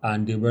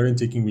and they weren't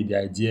taken with the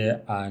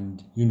idea,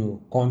 and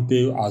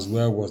Conte as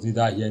well was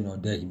neither here nor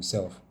there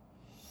himself.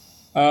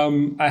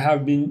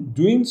 I've been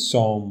doing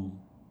some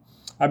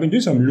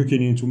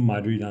looking into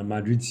Madrid and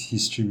Madrid's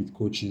history with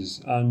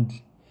coaches, and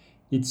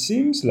it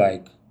seems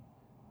like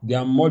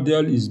their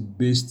model is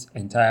based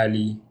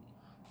entirely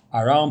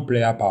around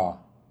player power.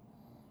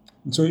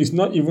 So it's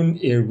not even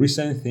a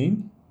recent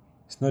thing.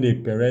 It's not a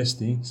Perez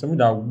thing. Something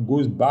that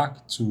goes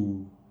back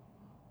to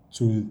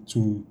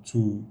Santiago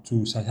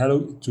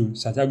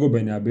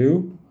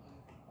Bernabeu,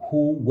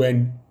 who,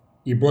 when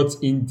he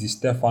brought in Di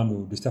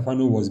Stefano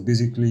was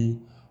basically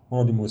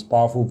one of the most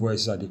powerful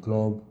voices at the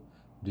club.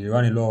 They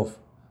ran a lot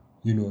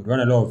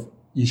of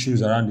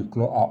issues around the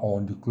club,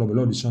 on the club. A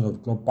lot of decisions of the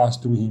club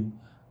passed through him,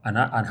 and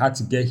had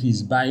to get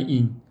his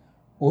buy-in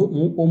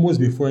almost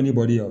before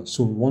anybody else.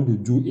 So we want to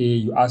do A,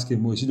 you ask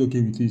him, is it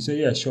okay with you? He say,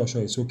 yeah, sure,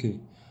 it's okay.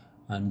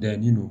 And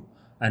then,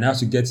 and has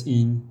to get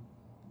in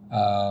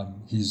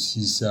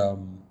his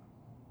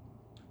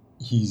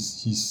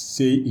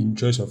say in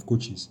choice of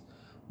coaches.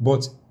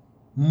 But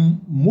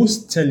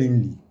most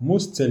tellingly,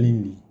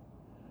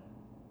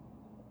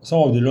 some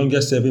of the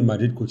longest serving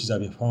Madrid coaches have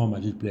been former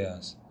Madrid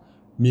players.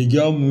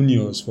 Miguel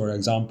Munoz, for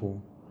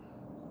example,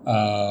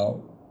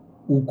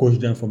 who coached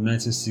them from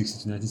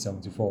 1960 to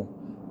 1974,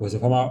 was a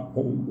former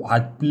who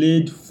had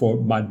played for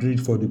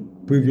Madrid for the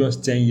previous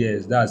 10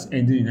 years. That's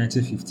ending in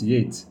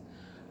 1958.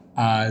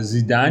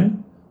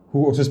 Zidane,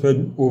 who also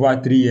spent over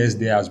 3 years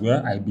there as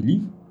well, I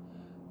believe.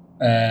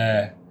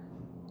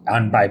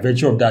 And by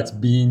virtue of that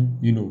being,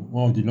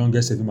 one of the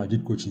longest serving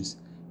Madrid coaches,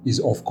 is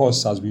of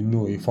course, as we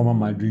know, a former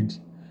Madrid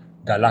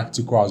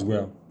Galactico as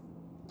well.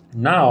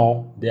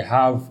 Now they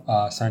have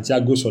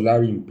Santiago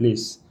Solari in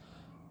place,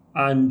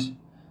 and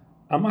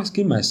I'm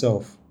asking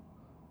myself,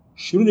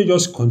 shouldn't they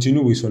just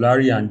continue with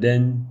Solari and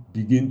then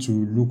begin to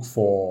look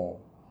for,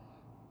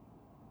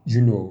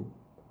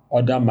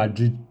 other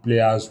Madrid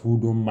players who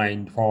don't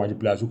mind, former Madrid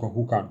players who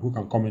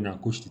can come in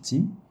and coach the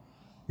team,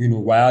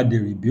 while they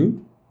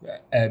rebuild?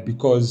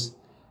 Because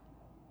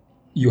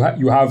you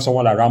have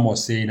someone like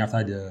Ramos saying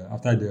after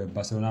the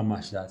Barcelona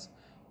match that,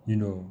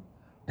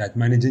 that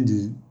managing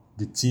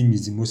the team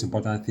is the most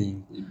important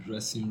thing, the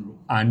dressing room,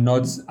 and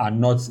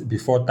not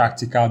before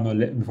technical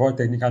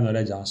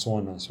knowledge and so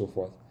on and so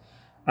forth.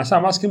 And so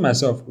I'm asking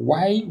myself,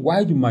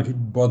 why do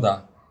Madrid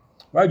bother?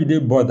 Why do they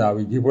bother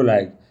with people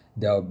like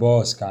Del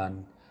Bosque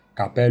and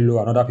Capello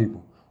and other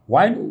people?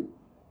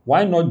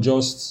 Why not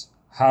just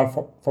have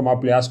former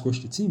players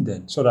coach the team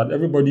then, so that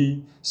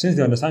everybody, since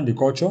they understand the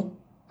culture,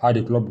 how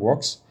the club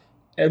works,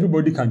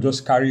 everybody can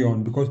just carry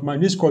on? Because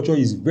Madrid's culture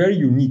is very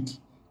unique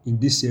in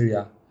this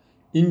area,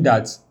 in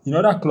that in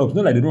other clubs,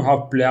 not like they don't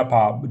have player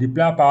power, but the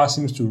player power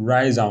seems to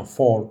rise and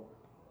fall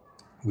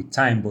with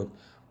time. But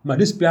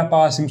Madrid's player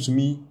power seems to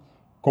me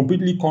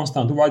completely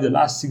constant over the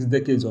last 6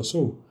 decades or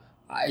so.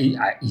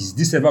 Is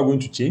this ever going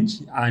to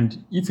change?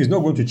 And if it's not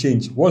going to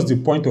change, what's the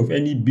point of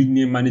any big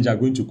name manager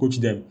going to coach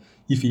them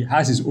if he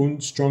has his own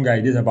strong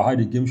ideas about how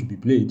the game should be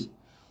played?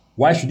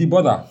 Why should he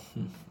bother?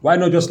 Why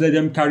not just let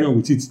them carry on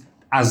with it?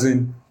 As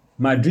in,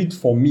 Madrid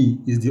for me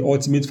is the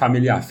ultimate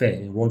family affair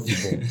in world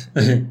football.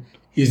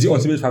 It's the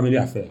ultimate family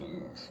affair.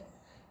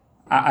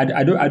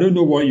 I don't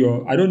know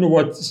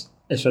what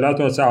extra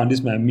thoughts are on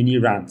this my mini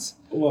rant.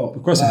 Well,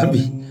 because I've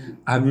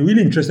been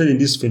really interested in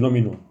this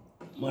phenomenon.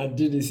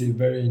 Madrid is a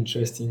very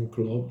interesting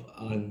club,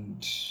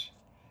 and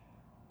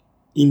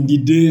in the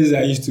days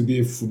I used to be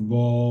a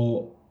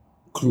football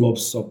club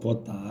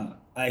supporter,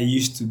 I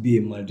used to be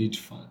a Madrid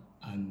fan,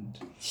 and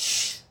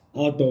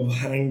out of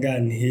anger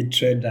and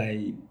hatred,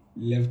 I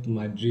left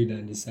Madrid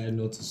and decided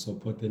not to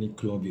support any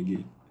club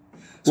again.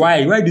 So,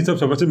 why did you stop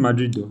supporting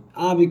Madrid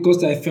though?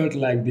 Because I felt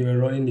like they were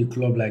running the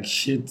club like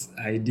shit.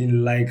 I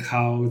didn't like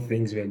how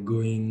things were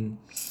going.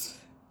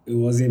 It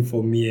wasn't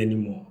for me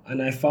anymore.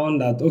 And I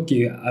found that,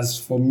 okay, as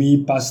for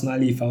me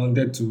personally, if I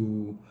wanted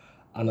to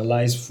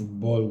analyze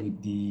football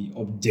with the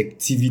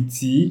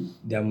objectivity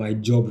that my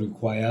job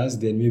requires,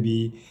 then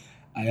maybe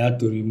I had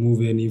to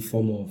remove any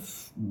form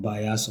of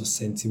bias or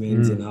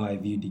sentiment in how I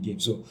view the game.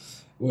 So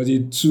it was a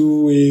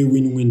two-way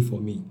win-win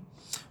for me.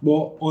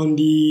 But on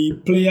the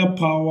player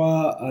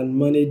power and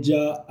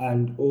manager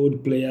and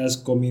old players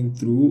coming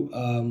through,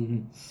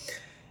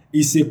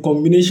 it's a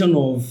combination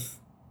of,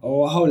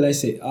 or how will I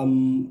say,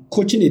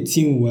 coaching a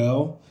team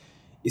well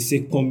is a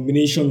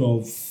combination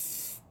of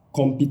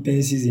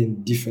competencies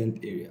in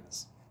different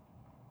areas.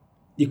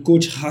 The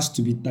coach has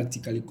to be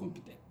tactically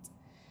competent.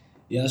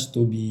 He has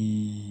to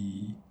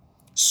be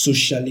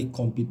socially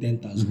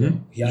competent as well.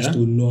 He has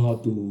to know how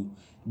to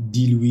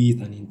deal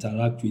with and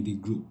interact with the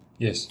group.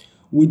 Yes.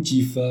 Which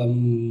if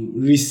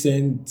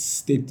recent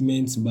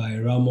statements by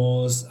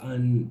Ramos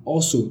and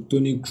also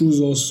Toni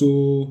Kroos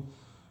also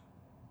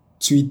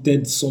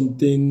tweeted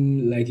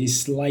something like a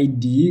slight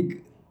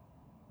dig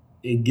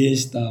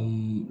against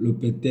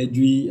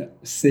Lopetegui,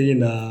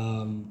 saying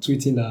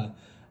tweeting that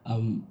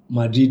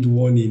Madrid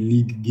won a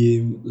league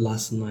game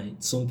last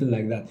night, something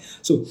like that.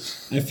 So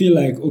I feel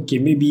like, okay,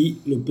 maybe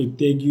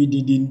Lopetegui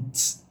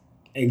didn't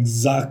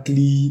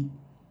exactly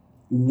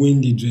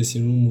win the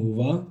dressing room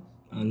over,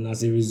 and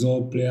as a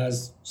result,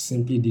 players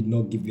simply did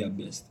not give their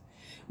best.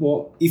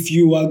 But if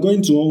you are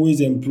going to always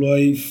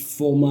employ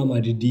former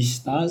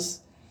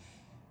Madridistas,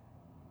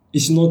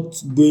 it's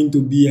not going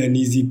to be an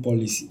easy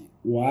policy.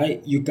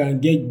 Why? You can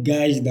get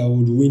guys that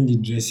would win the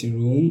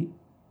dressing room,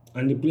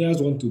 and the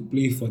players want to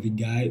play for the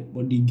guy,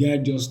 but the guy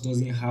just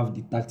doesn't have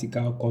the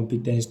tactical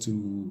competence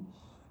to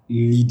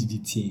lead the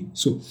team.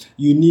 So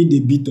you need a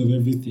bit of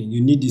everything. You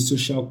need the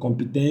social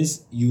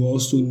competence. You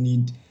also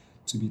need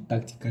to be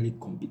tactically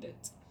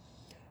competent.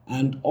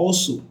 And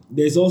also,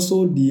 there's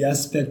also the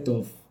aspect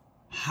of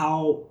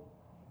how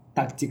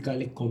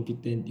tactically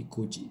competent the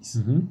coach is.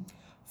 Mm-hmm.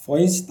 For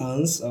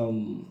instance,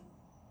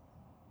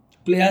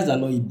 players are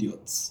not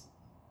idiots,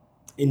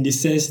 in the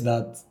sense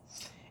that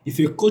if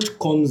a coach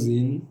comes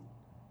in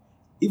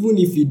even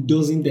if he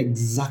doesn't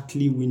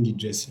exactly win the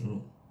dressing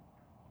room,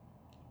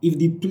 if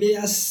the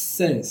players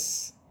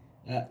sense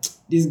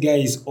this guy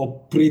is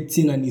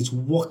operating and is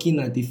working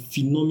at a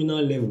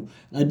phenomenal level,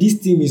 that this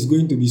team is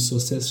going to be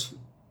successful,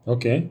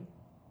 Okay.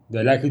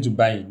 They're likely to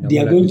buy in. they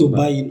are going to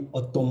buy in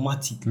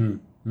automatically.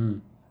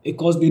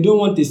 Because they don't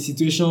want a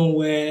situation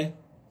where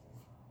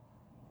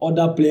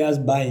other players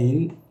buy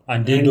in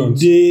And they don't.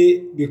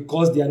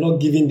 Because they are not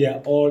giving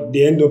their all,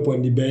 they end up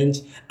on the bench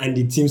and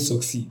the team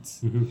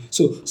succeeds.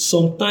 So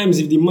sometimes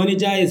if the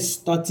manager is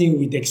starting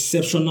with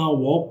exceptional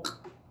work,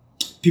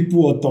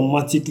 people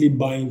automatically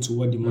buy into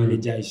what the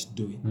manager is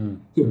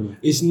doing. So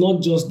it's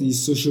not just the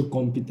social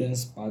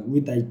competence part,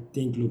 which I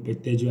think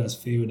Lopetegui has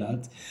failed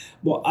at.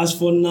 But as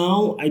for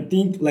now, I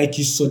think, like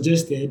you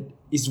suggested,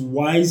 it's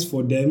wise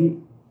for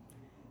them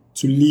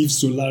to leave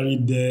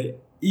Solari there,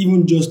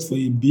 even just for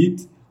a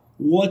bit,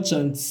 watch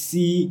and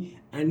see,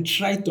 and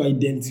try to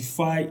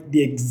identify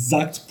the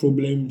exact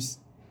problems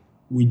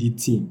with the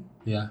team.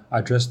 Yeah,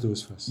 address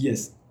those first.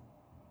 Yes.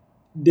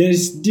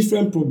 There's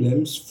different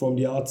problems from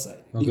the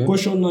outside. Okay. The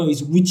question now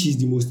is, which is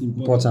the most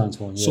important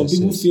one? Some Yes,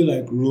 people yes. feel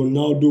like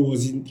Ronaldo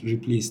wasn't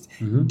replaced.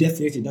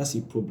 Definitely, that's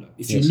a problem.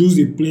 If Yes. you lose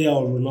a player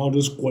of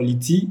Ronaldo's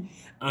quality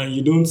and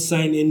you don't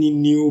sign any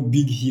new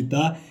big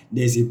hitter,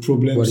 there's a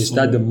problem. But is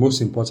somewhere. that the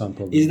most important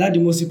problem? Is that the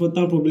most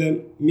important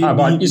problem? Maybe, How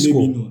about maybe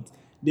Isco? not.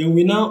 Then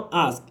we now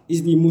ask,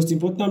 is the most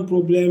important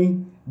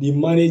problem the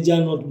manager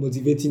not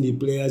motivating the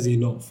players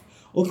enough?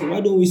 Okay,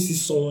 why don't we see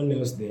someone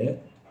else there?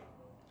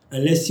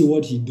 And let's see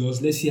what he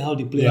does. Let's see how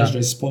the players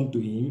respond to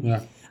him.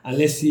 Yeah. And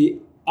let's see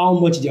how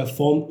much their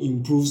form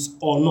improves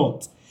or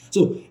not.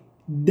 So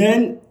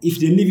then if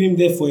they leave him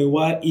there for a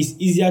while, it's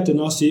easier to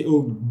now say,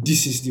 oh,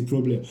 this is the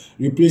problem.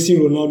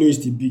 Replacing Ronaldo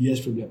is the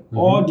biggest problem.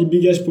 Or the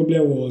biggest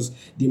problem was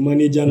the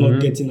manager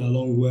not getting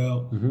along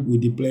well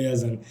with the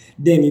players. And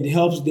then it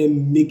helps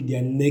them make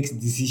their next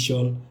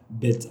decision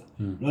better.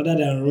 Rather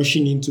than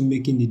rushing into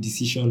making the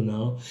decision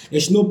now.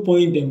 There's no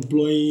point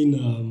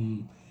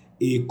employing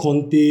a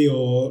Conte,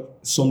 or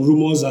some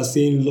rumors are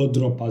saying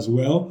Lodrop as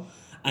well,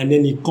 and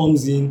then he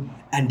comes in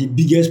and the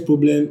biggest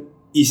problem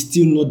is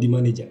still not the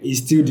manager, it's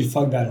still the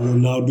fact that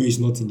Ronaldo is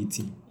not in the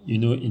team. You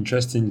know,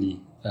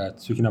 interestingly,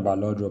 speaking about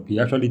Lodrop, he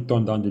actually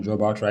turned down the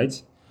job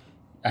outright,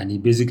 and he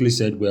basically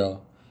said,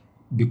 well,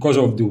 because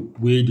of the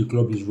way the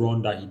club is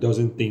run, that he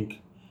doesn't think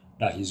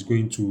that he's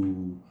going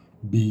to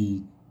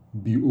be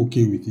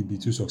okay with it, be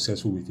too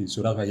successful with it.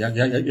 So that's why he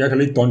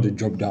actually turned the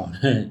job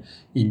down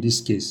in this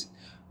case.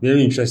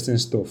 Very interesting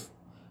stuff.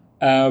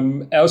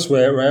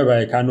 Elsewhere, wherever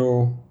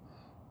Icano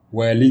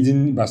were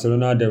leading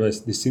Barcelona,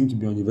 they seemed to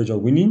be on the verge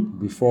of winning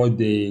before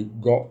they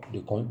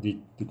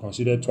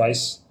conceded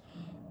twice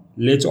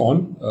late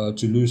on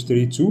to lose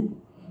 3-2.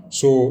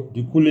 So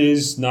the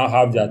Culés now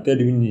have their third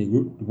win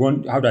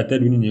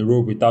in a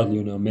row without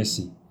Lionel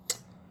Messi.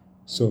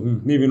 So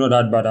maybe not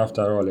that bad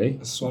after all, eh?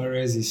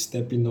 Suarez is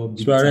stepping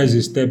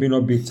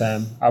up big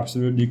time.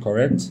 Absolutely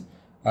correct.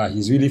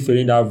 He's really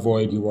filling that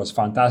void. He was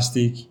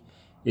fantastic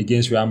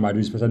against Real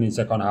Madrid, especially in the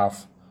second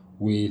half,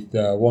 with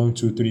 1,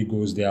 2, 3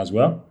 goals there as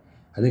well.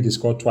 I think he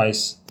scored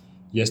twice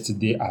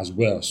yesterday as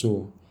well.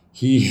 So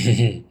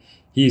he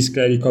is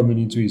clearly coming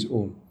into his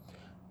own.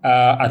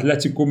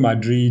 Atletico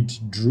Madrid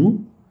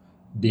drew.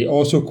 They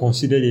also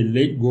conceded a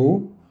late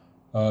goal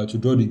to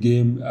draw the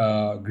game.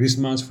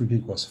 Griezmann's free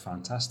kick was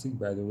fantastic,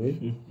 by the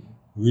way.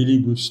 Really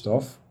good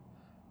stuff.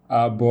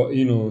 But,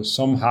 you know,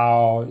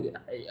 somehow,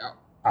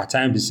 at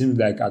times it seems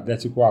like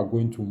Atletico are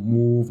going to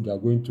move. They are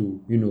going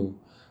to, you know,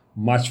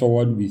 march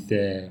forward with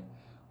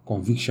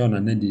conviction,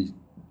 and then they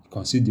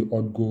concede the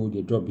odd goal,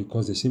 they drop,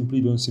 because they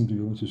simply don't seem to be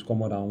able to score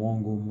more than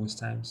 1 goal most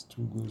times,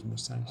 2 goals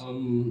most times.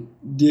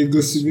 Diego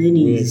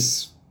Simeone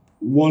is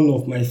one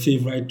of my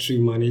favorite 3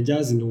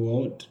 managers in the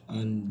world.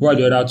 And who are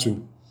the other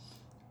 2?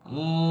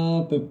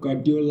 Pep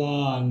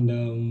Guardiola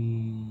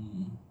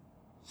and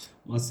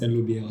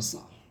Marcelo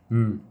Bielsa.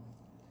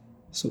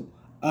 So,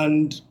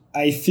 and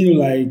I feel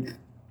like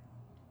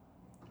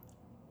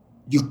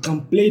you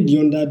can play the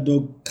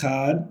underdog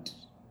card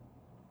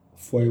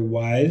for a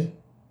while,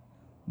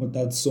 but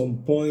at some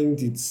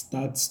point it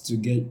starts to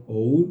get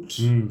old.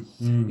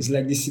 It's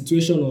like the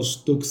situation of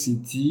Stoke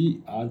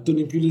City.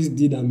 Tony Pulis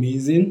did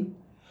amazing,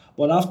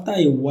 but after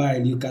a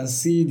while you can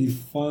see the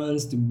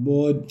fans, the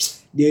board,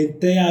 the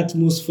entire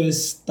atmosphere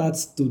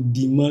starts to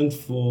demand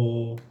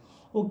for,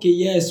 okay,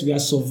 yes, we are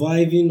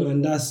surviving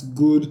and that's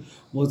good,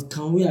 but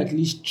can we at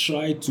least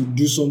try to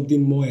do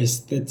something more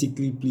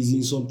aesthetically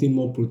pleasing, something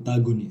more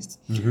protagonist?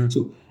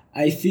 So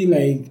I feel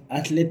like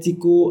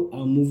Atletico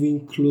are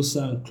moving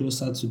closer and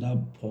closer to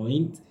that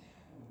point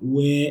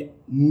where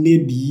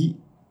maybe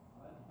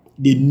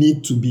they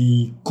need to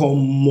become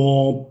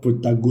more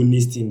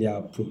protagonist in their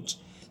approach.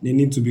 They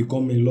need to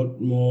become a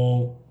lot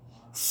more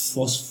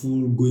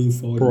forceful going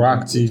forward.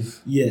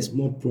 Proactive. Yes,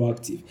 more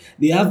proactive.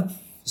 They have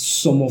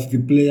some of the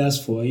players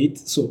for it,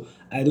 so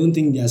I don't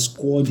think their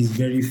squad is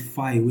very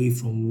far away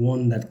from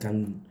one that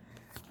can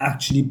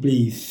actually play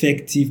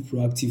effective,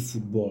 proactive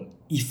football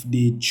if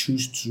they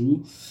choose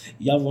to.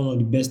 You have one of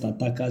the best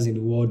attackers in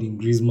the world in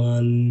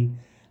Griezmann.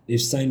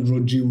 They've signed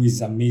Rodri, who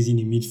is amazing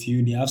in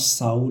midfield. They have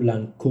Saul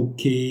and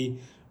Koke,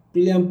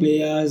 brilliant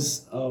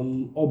players.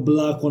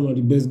 Oblak, one of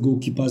the best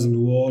goalkeepers in the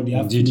world. They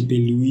have Indeed.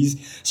 Felipe Luis.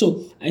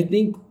 So I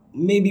think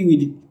maybe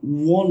with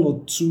one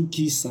or two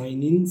key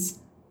signings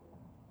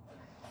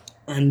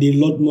and a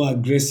lot more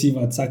aggressive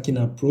attacking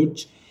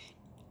approach,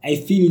 I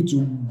feel it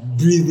will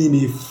breathe in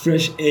a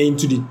fresh air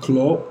into the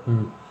club.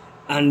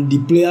 And the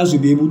players will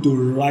be able to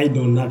ride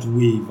on that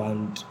wave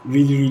and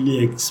really,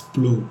 really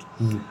explode.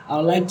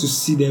 I'd like to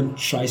see them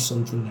try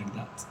something like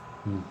that.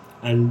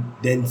 And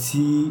then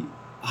see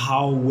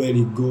how well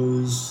it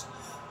goes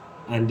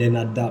and then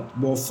adapt.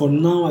 But for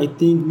now, I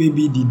think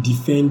maybe the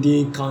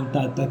defending,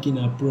 counter-attacking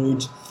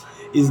approach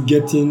is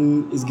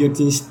getting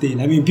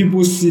stale. I mean,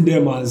 people see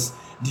them as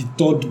the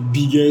third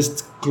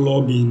biggest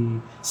club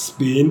in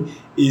Spain.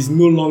 Is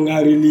no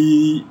longer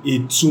really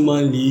a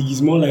two-man league. It's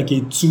more like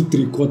a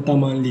 2-3-quarter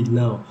man league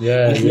now.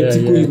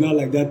 Atletico is not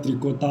like that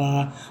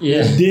 3-quarter.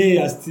 Yeah. But they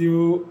are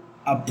still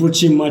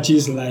approaching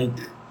matches like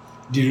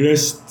the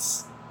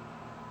rest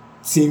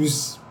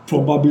teams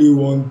probably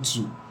want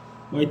to.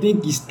 But I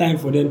think it's time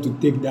for them to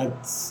take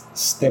that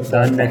step.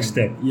 That next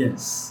step.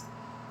 Yes.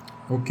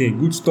 Okay,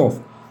 good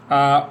stuff.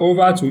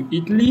 Over to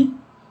Italy,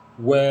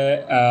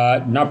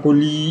 where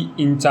Napoli,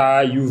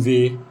 Inter,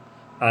 Juve,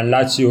 and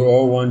Lazio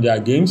all won their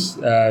games,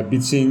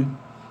 beating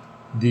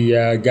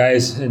the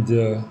guys at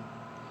the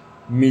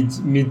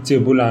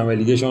mid-table and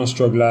relegation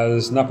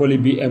strugglers. Napoli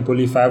beat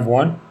Empoli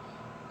 5-1.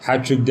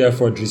 Hat-trick there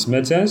for Dries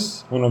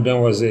Mertens. One of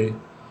them was a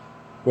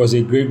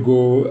great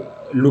goal,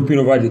 looping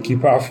over the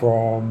keeper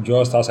from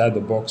just outside the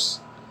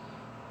box.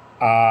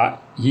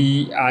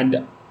 He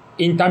and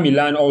Inter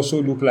Milan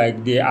also look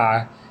like they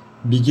are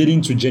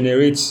beginning to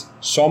generate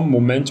some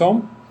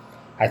momentum.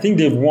 I think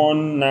they've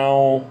won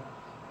now.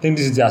 I think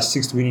this is their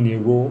 6th win in a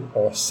row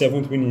or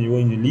 7th win in a row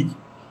in the league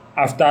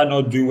after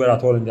not doing well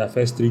at all in their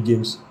first 3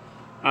 games.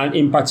 And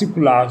in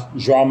particular,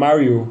 Joao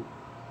Mario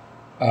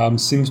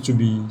seems to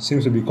be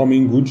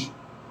coming good.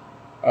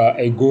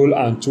 A goal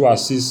and 2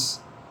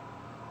 assists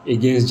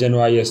against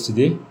Genoa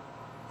yesterday.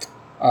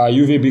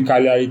 Juve beat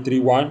Cagliari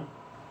 3-1.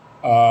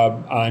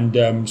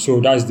 So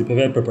that's the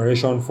perfect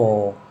preparation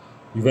for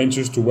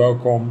Juventus to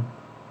welcome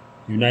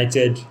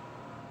United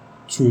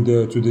to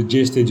the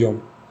J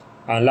Stadium.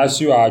 And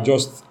Lazio are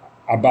just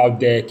about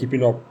there,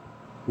 keeping up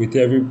with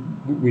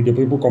the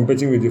people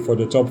competing for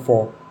the top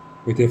 4,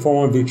 with a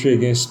 4-1 victory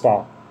against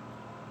Spa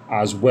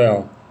as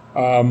well.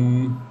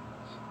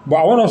 But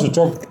I want us to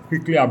talk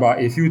quickly about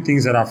a few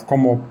things that have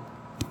come up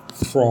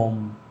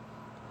from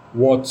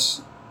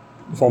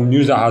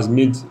news that has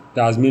made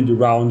the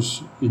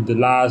rounds in the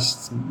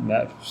last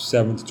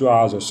 72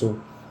 hours or so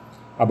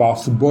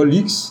about football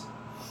leagues.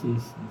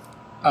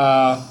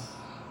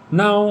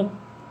 Now,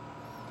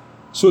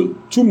 so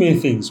 2 main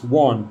things.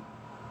 One,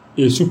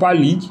 a Super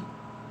League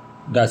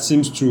that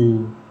seems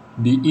to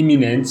be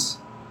imminent,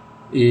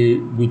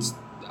 with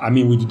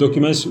the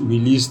documents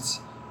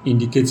released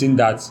indicating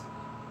that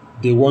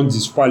they want the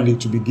Super League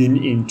to begin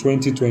in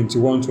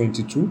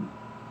 2021-22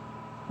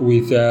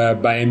 with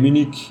Bayern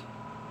Munich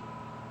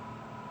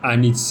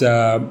and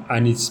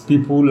its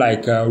people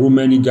like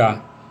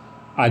Rummenigge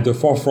at the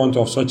forefront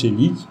of such a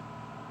league,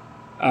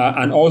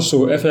 and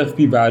also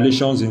FFP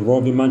violations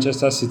involving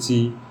Manchester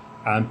City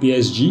and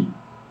PSG,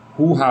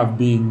 who have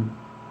been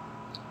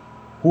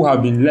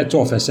let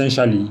off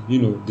essentially,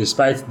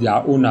 despite their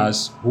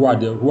owners who are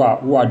the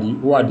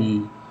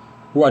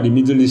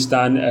Middle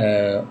Eastern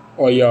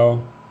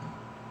oil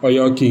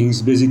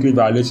kings, basically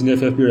violating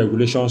FFP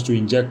regulations to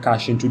inject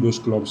cash into those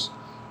clubs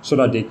so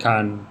that they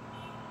can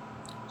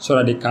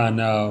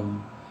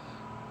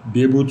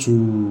be able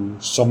to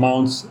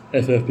surmount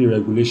FFP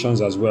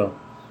regulations as well.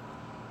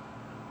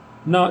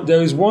 Now,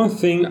 there is one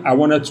thing I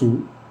wanted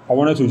to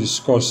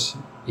discuss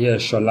here,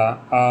 Shola.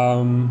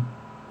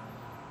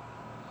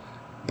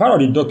 Part of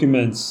the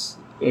documents,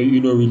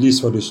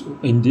 released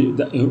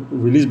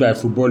released by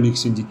football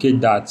leagues indicate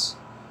that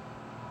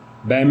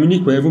Bayern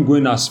Munich were even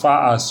going as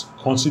far as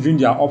considering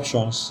their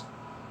options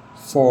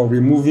for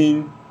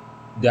removing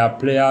their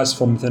players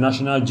from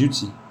international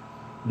duty.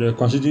 They're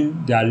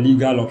considering their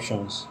legal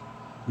options,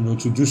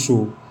 to do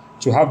so,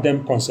 to have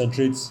them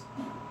concentrate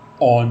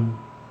on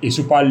a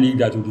Super League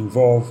that would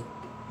involve,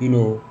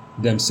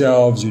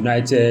 themselves,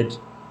 United,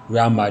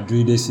 Real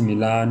Madrid, AC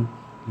Milan,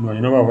 and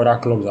a number of other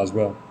clubs as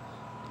well.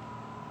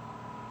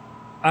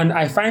 And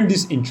I find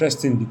this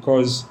interesting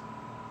because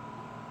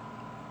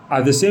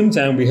at the same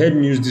time, we heard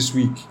news this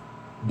week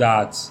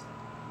that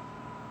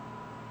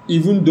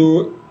even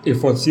though a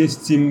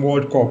 48-team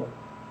World Cup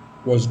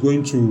was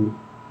going to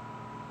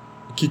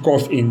kick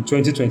off in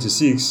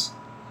 2026,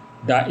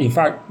 that in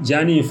fact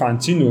Gianni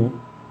Infantino,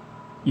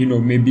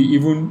 maybe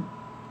even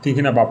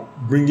thinking about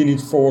bringing it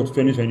forward to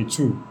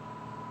 2022,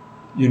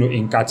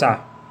 in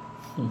Qatar.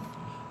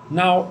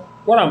 Now,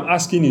 what I'm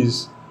asking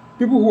is,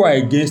 people who are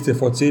against the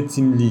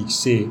 48-team league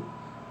say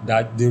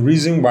that the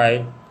reason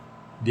why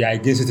they are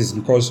against it is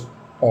because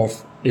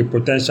of a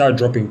potential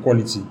drop in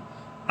quality.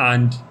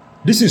 And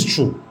this is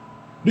true.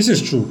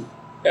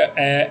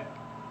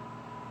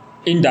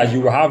 in that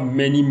you will have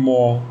many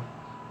more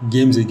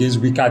games against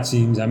weaker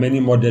teams and many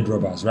more dead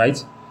rubbers,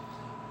 right?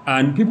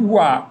 And people who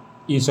are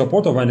in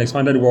support of an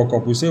expanded World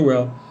Cup will say,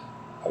 well,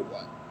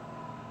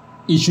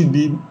 it should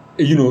be,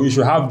 you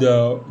should have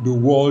the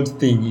world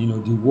thing,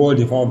 the world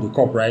in form of the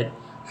cup, right?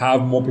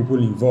 Have more people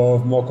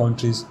involved, more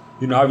countries,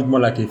 have it more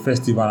like a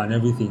festival and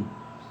everything.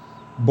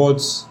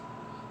 But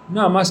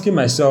now I'm asking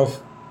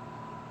myself,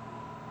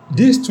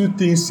 these two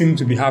things seem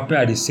to be happening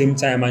at the same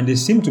time, and they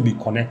seem to be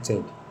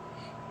connected,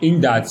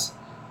 in that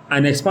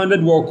an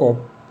expanded World Cup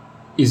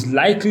is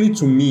likely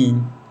to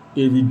mean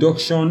a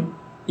reduction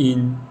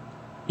in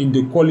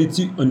the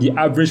quality, on the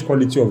average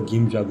quality of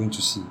games you are going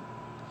to see.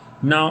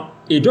 Now,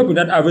 a drop in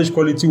that average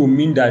quality will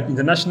mean that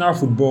international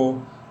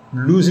football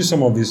loses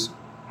some of this,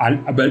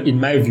 in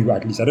my view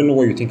at least. I don't know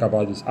what you think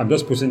about this. I'm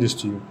just posing this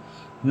to you.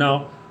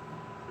 Now,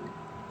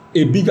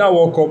 a bigger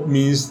World Cup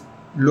means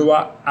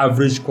lower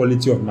average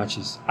quality of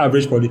matches,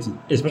 average quality,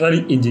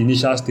 especially in the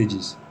initial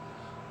stages.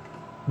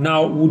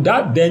 Now, would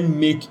that then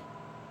make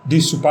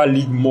this Super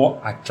League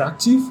more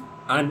attractive?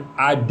 And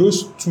are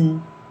those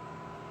two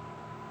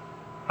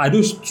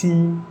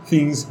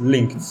things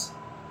linked?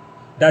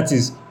 That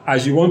is,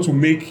 as you want to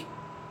make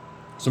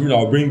something that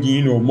will bring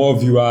in more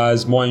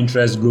viewers, more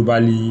interest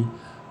globally,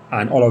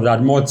 and all of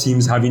that, more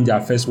teams having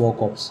their first World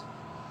Cups.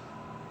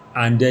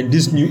 And then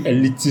this new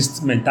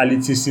elitist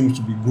mentality seems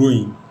to be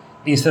growing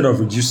instead of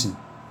reducing.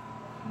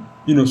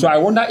 So I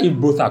wonder if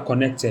both are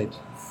connected.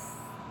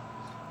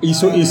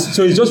 So it's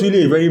just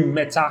really a very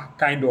meta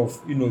kind of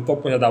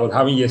thought process that I was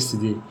having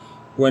yesterday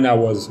when I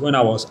was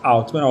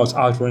out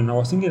running. I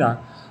was thinking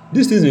that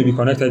these things may be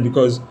connected,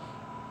 because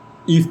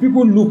if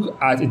people look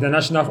at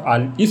international,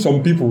 and if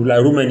some people like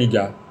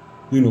Rummenigge,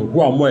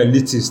 who are more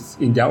elitist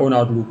in their own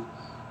outlook,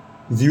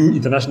 view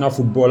international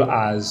football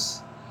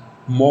as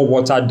more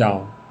watered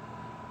down,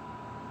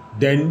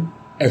 then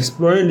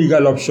exploring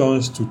legal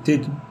options to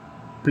take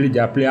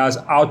their players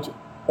out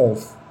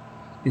of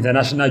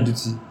international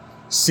duty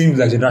seems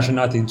like the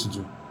rational thing to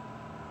do,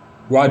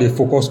 while they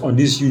focus on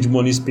this huge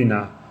money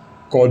spinner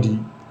called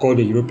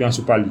the European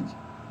Super League.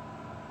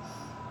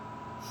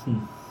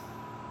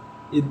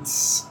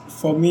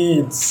 For me,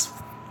 it's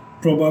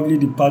probably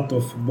the part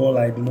of football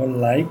I do not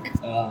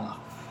like.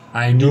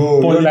 I know,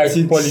 you don't like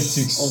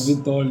politics of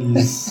it all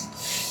is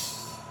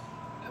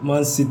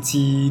Man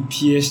City,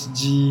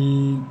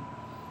 PSG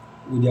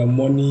with their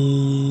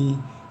money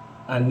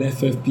and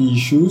FFP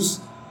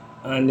issues,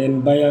 and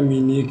then Bayern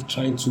Munich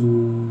trying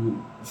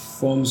to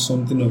form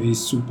something of a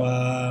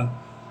super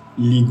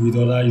league with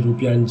other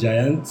European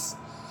giants.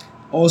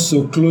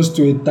 Also close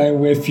to a time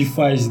where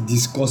FIFA is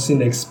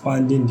discussing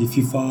expanding the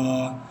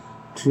FIFA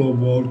Club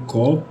World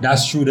Cup.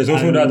 That's true. There's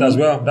also that as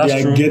well. That's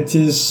true. They are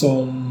getting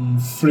some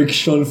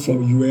friction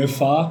from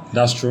UEFA.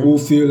 That's true. Who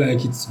feel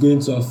like it's going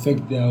to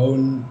affect their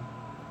own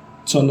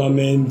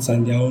tournaments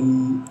and their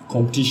own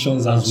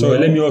competitions as well. So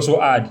let me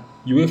also add,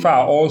 UEFA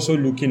are also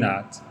looking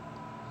at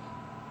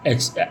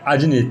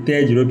adding a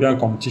third European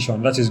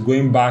competition that is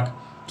going back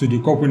to the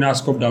Cup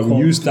Winners' Cup that we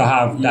used to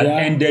have that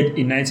ended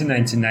in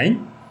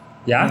 1999.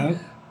 Yeah.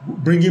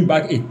 Bringing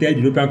back a third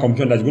European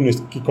competition that's going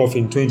to kick off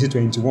in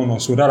 2021 or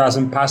so. That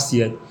hasn't passed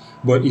yet,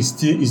 but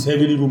it's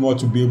heavily rumored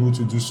to be able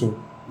to do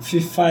so.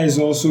 FIFA is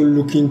also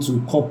looking to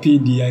copy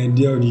the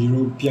idea of the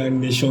European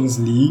Nations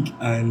League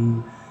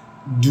and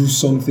do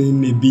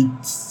something a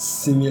bit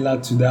similar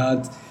to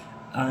that.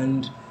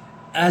 And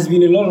has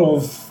been a lot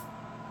of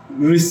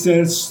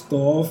recent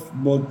stuff,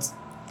 but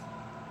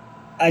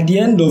at the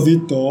end of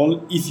it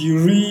all, if you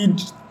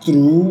read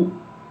through,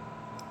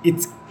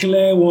 it's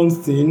clear one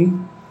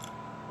thing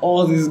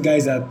all these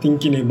guys are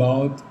thinking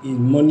about is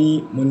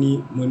money.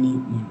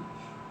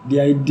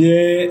 The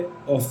idea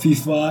of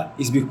FIFA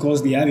is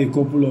because they have a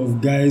couple of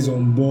guys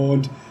on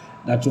board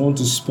that want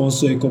to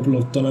sponsor a couple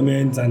of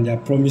tournaments, and they're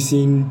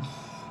promising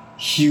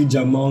huge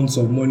amounts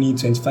of money,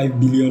 $25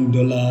 billion,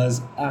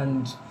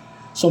 and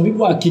some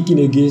people are kicking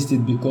against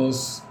it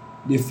because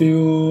they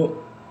feel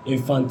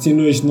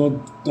Infantino is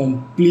not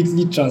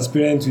completely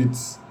transparent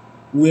with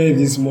where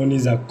these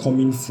monies are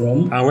coming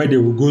from and where they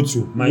will go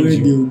to, mind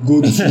you. They will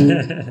go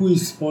to, who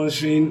is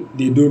sponsoring,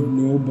 they don't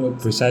know, but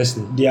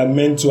precisely they are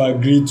meant to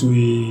agree to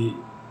a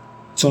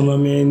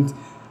tournament.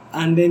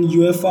 And then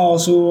UEFA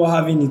also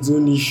having its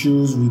own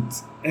issues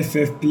with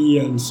FFP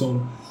and so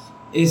on.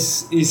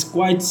 It's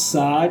quite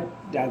sad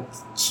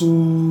that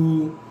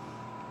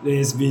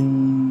there's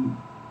been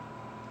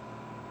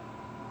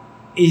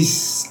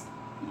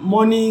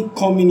money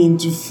coming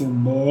into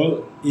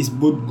football is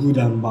both good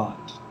and bad.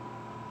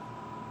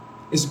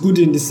 It's good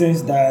in the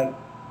sense that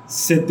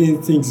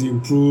certain things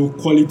improve,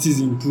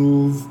 qualities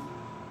improve,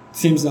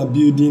 teams are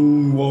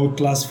building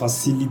world-class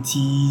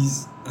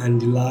facilities and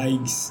the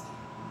likes.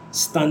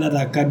 Standard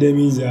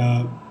academies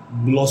are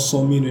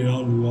blossoming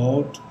around the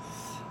world.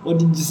 But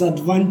the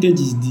disadvantage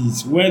is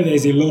this: where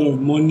there's a lot of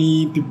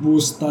money, people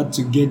start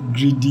to get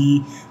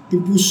greedy,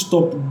 people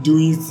stop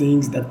doing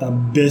things that are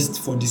best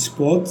for the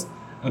sport,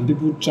 and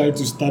people try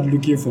to start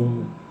looking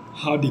for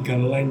how they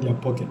can line their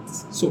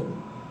pockets. So,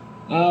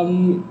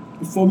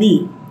 for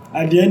me,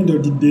 at the end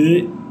of the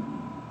day,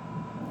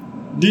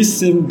 these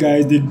same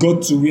guys, they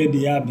got to where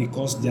they are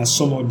because they are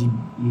some of the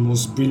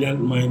most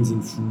brilliant minds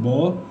in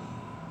football.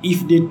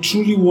 If they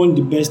truly want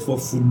the best for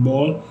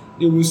football,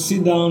 they will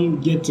sit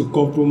down, get to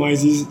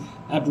compromises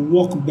that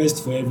work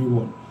best for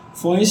everyone.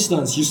 For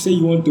instance, you say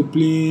you want to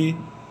play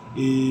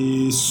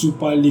a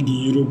Super League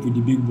in Europe with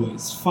the big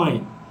boys.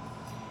 Fine.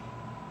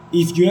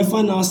 If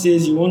UEFA now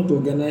says you want to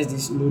organize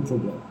this, no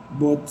problem.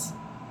 But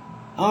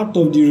out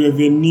of the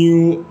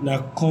revenue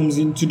that comes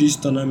into this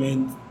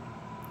tournament,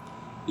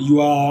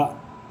 you are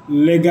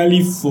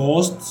legally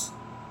forced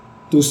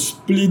to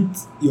split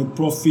your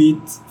profit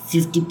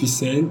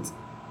 50%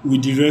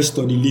 with the rest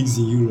of the leagues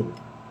in Europe.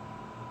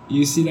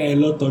 You see that a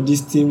lot of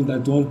these teams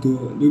that want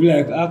to, they'll be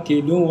like,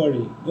 okay, don't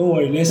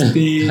worry, let's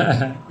stay,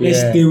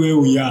 stay where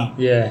we are.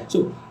 Yeah.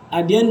 So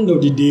at the end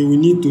of the day, we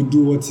need to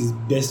do what is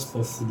best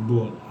for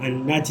football,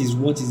 and that is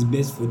what is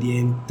best for the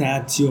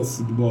entirety of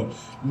football,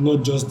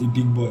 not just the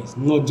big boys,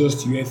 not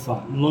just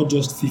UEFA, not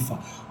just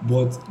FIFA,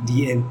 but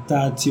the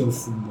entirety of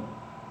football.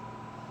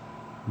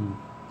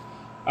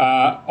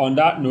 On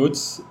that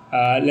note,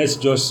 let's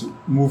just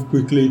move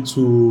quickly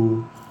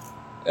to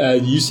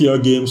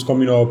UCL games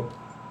coming up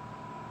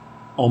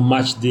on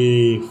match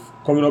day,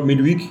 coming up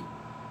midweek.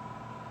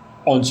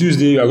 On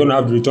Tuesday, we are going to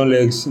have the return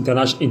legs,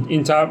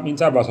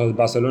 Inter versus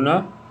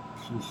Barcelona.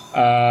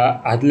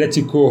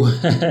 Atletico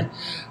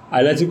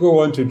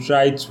want to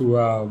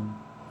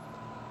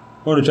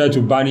try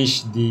to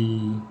banish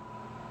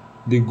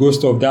the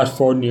ghost of that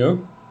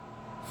 4-0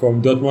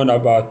 from Dortmund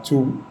about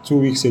two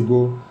weeks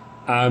ago,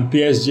 and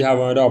PSG have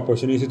another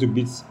opportunity to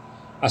beat.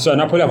 So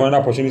Napoli have another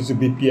opportunity to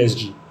beat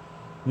PSG.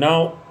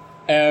 Now,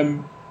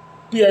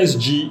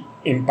 PSG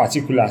in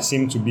particular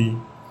seem to be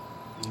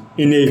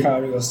in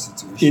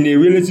a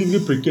relatively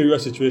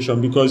precarious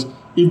situation, because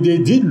if they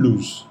did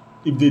lose,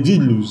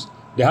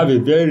 they have a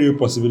very real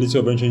possibility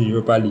of entering the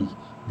Europa League,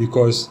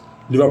 because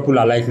Liverpool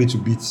are likely to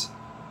beat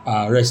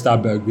Red Star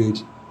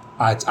Belgrade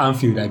at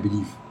Anfield, I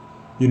believe.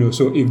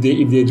 So if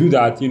they do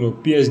that,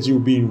 PSG will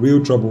be in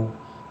real trouble.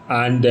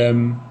 And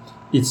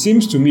it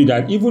seems to me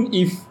that even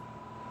if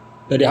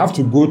that they have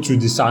to go to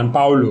the San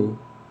Paulo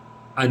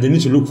and they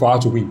need to look for how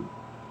to win.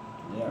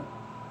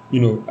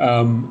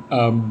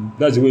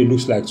 That's the way it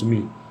looks like to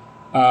me.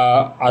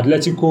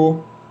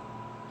 Atletico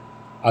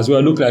as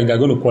well look like they're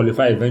going to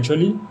qualify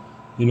eventually,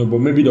 but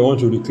maybe they want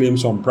to reclaim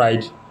some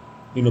pride,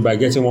 by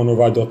getting one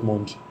over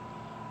Dortmund.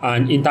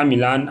 And Inter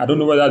Milan, I don't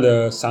know whether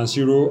the San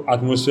Siro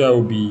atmosphere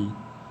will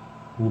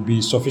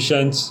be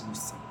sufficient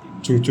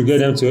to get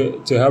them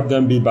to help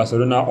them beat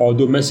Barcelona,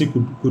 although Messi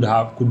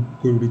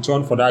could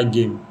return for that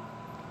game.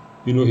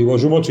 He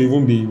was rumored to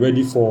even be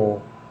ready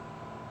for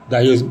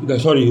that. He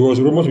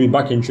was rumored to be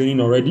back in training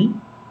already,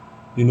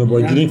 but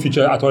he didn't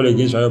feature at all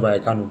against Rayo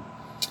Vallecano.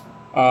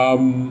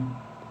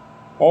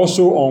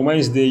 Also on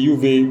Wednesday,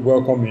 Juve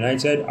welcome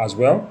United as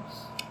well,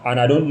 and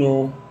I don't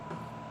know,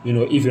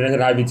 if United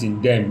have it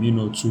in them,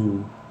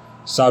 to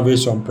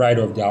salvage some pride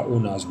of their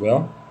own as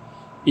well.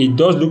 It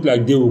does look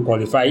like they will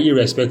qualify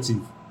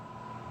irrespective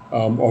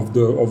of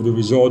the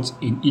results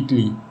in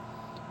Italy,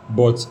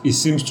 but it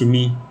seems to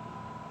me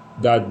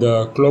that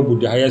the club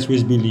with the highest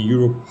wage bill in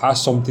Europe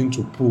has something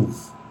to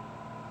prove,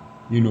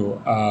 in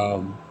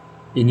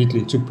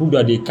Italy, to prove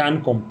that they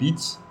can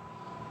compete.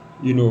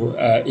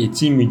 A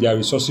team with their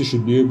resources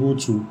should be able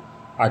to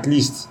at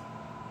least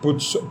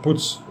put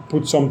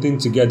something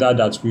together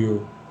that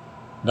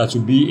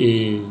will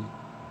be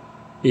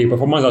a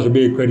performance that will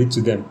be a credit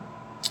to them.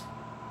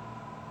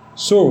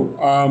 So,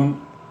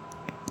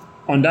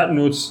 on that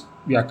note,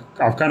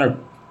 I've kind of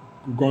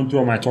gone through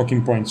all my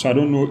talking points. So I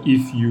don't know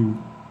if you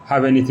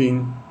have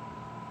anything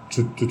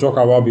to talk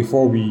about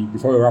before we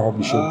wrap up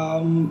the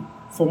show.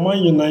 For Man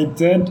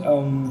United,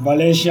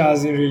 Valencia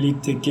hasn't really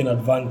taken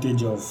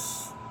advantage of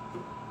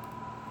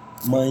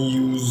Man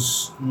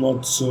U's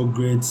not so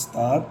great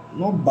start.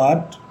 Not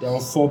bad. They were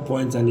 4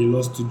 points and they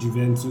lost to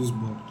Juventus,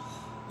 but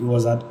it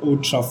was at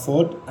Old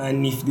Trafford.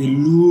 And if they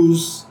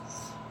lose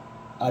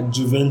at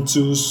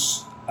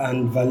Juventus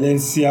and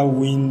Valencia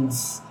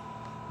wins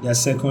their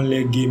second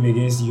leg game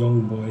against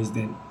Young Boys,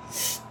 then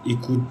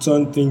it could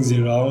turn things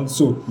around.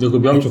 So they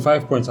could be up to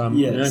 5 points and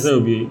yes, United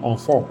will be on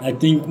 4. I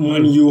think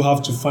Man U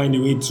have to find a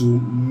way to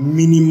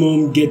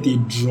minimum get a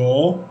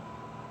draw,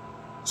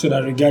 so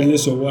that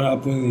regardless of what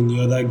happens in the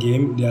other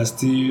game, they are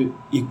still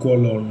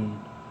equal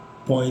on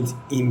points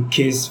in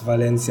case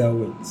Valencia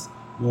wins.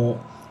 Well,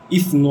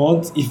 if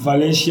not, if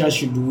Valencia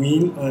should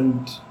win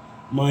and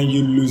Man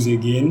U lose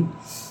again,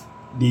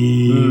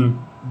 they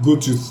go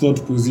to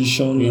third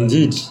position.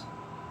 Indeed.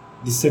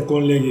 The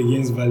second leg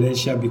against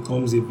Valencia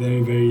becomes a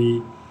very,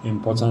 very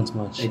important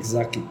match.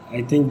 Exactly.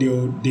 I think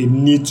they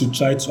need to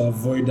try to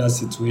avoid that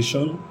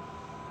situation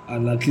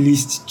and at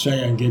least try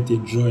and get a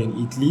draw in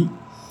Italy.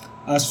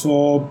 As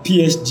for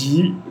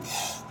PSG,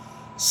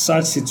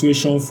 sad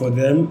situation for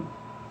them.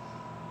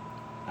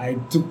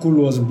 Tuchel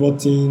was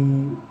brought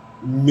in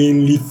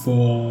mainly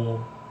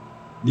for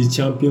the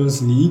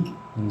Champions League.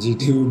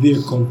 Indeed. It will be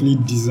a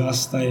complete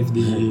disaster if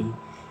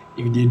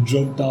they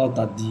dropped out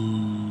at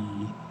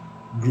the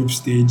group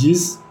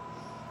stages.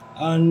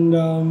 And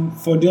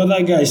for the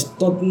other guys,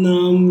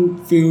 Tottenham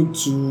failed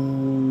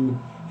to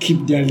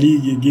keep their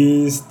league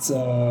against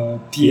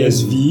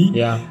PSV.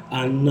 Yeah.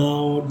 And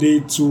now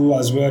they too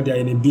as well, they are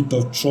in a bit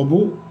of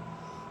trouble.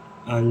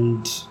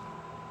 And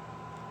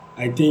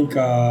I think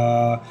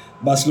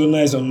Barcelona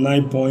is on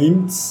 9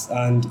 points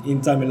and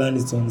Inter Milan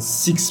is on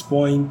 6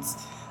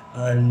 points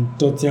and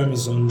Tottenham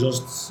is on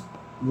just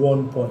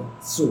 1 point.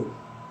 So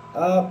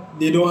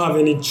they don't have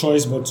any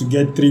choice but to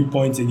get 3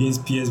 points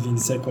against PSV in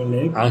the second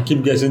leg. And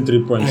keep getting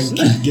 3 points. And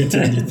keep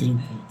getting the 3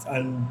 points.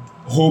 And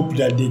hope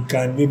that they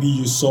can maybe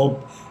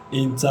usurp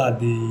Inter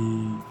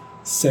the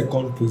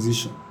second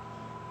position.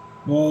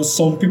 Well,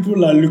 some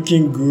people are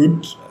looking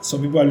good.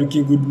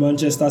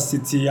 Manchester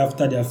City,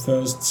 after their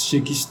first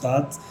shaky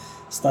start,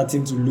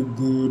 starting to look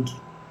good.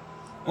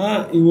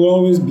 It will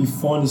always be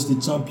fun. It's the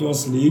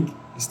Champions League.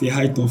 It's the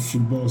height of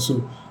football.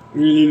 So,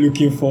 really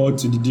looking forward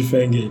to the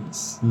different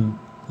games.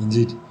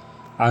 Indeed.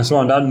 And so,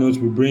 on that note,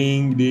 we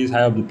bring this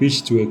high up the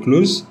pitch to a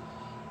close.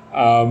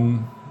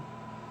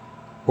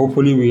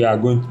 Hopefully, we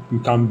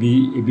can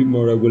be a bit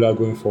more regular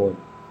going forward.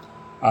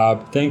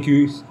 Thank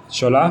you,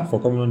 Shola, for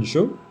coming on the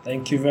show.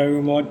 Thank you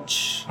very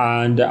much.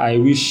 And I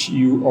wish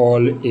you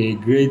all a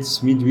great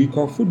midweek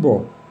of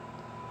football.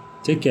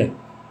 Take care.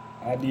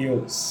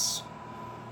 Adios.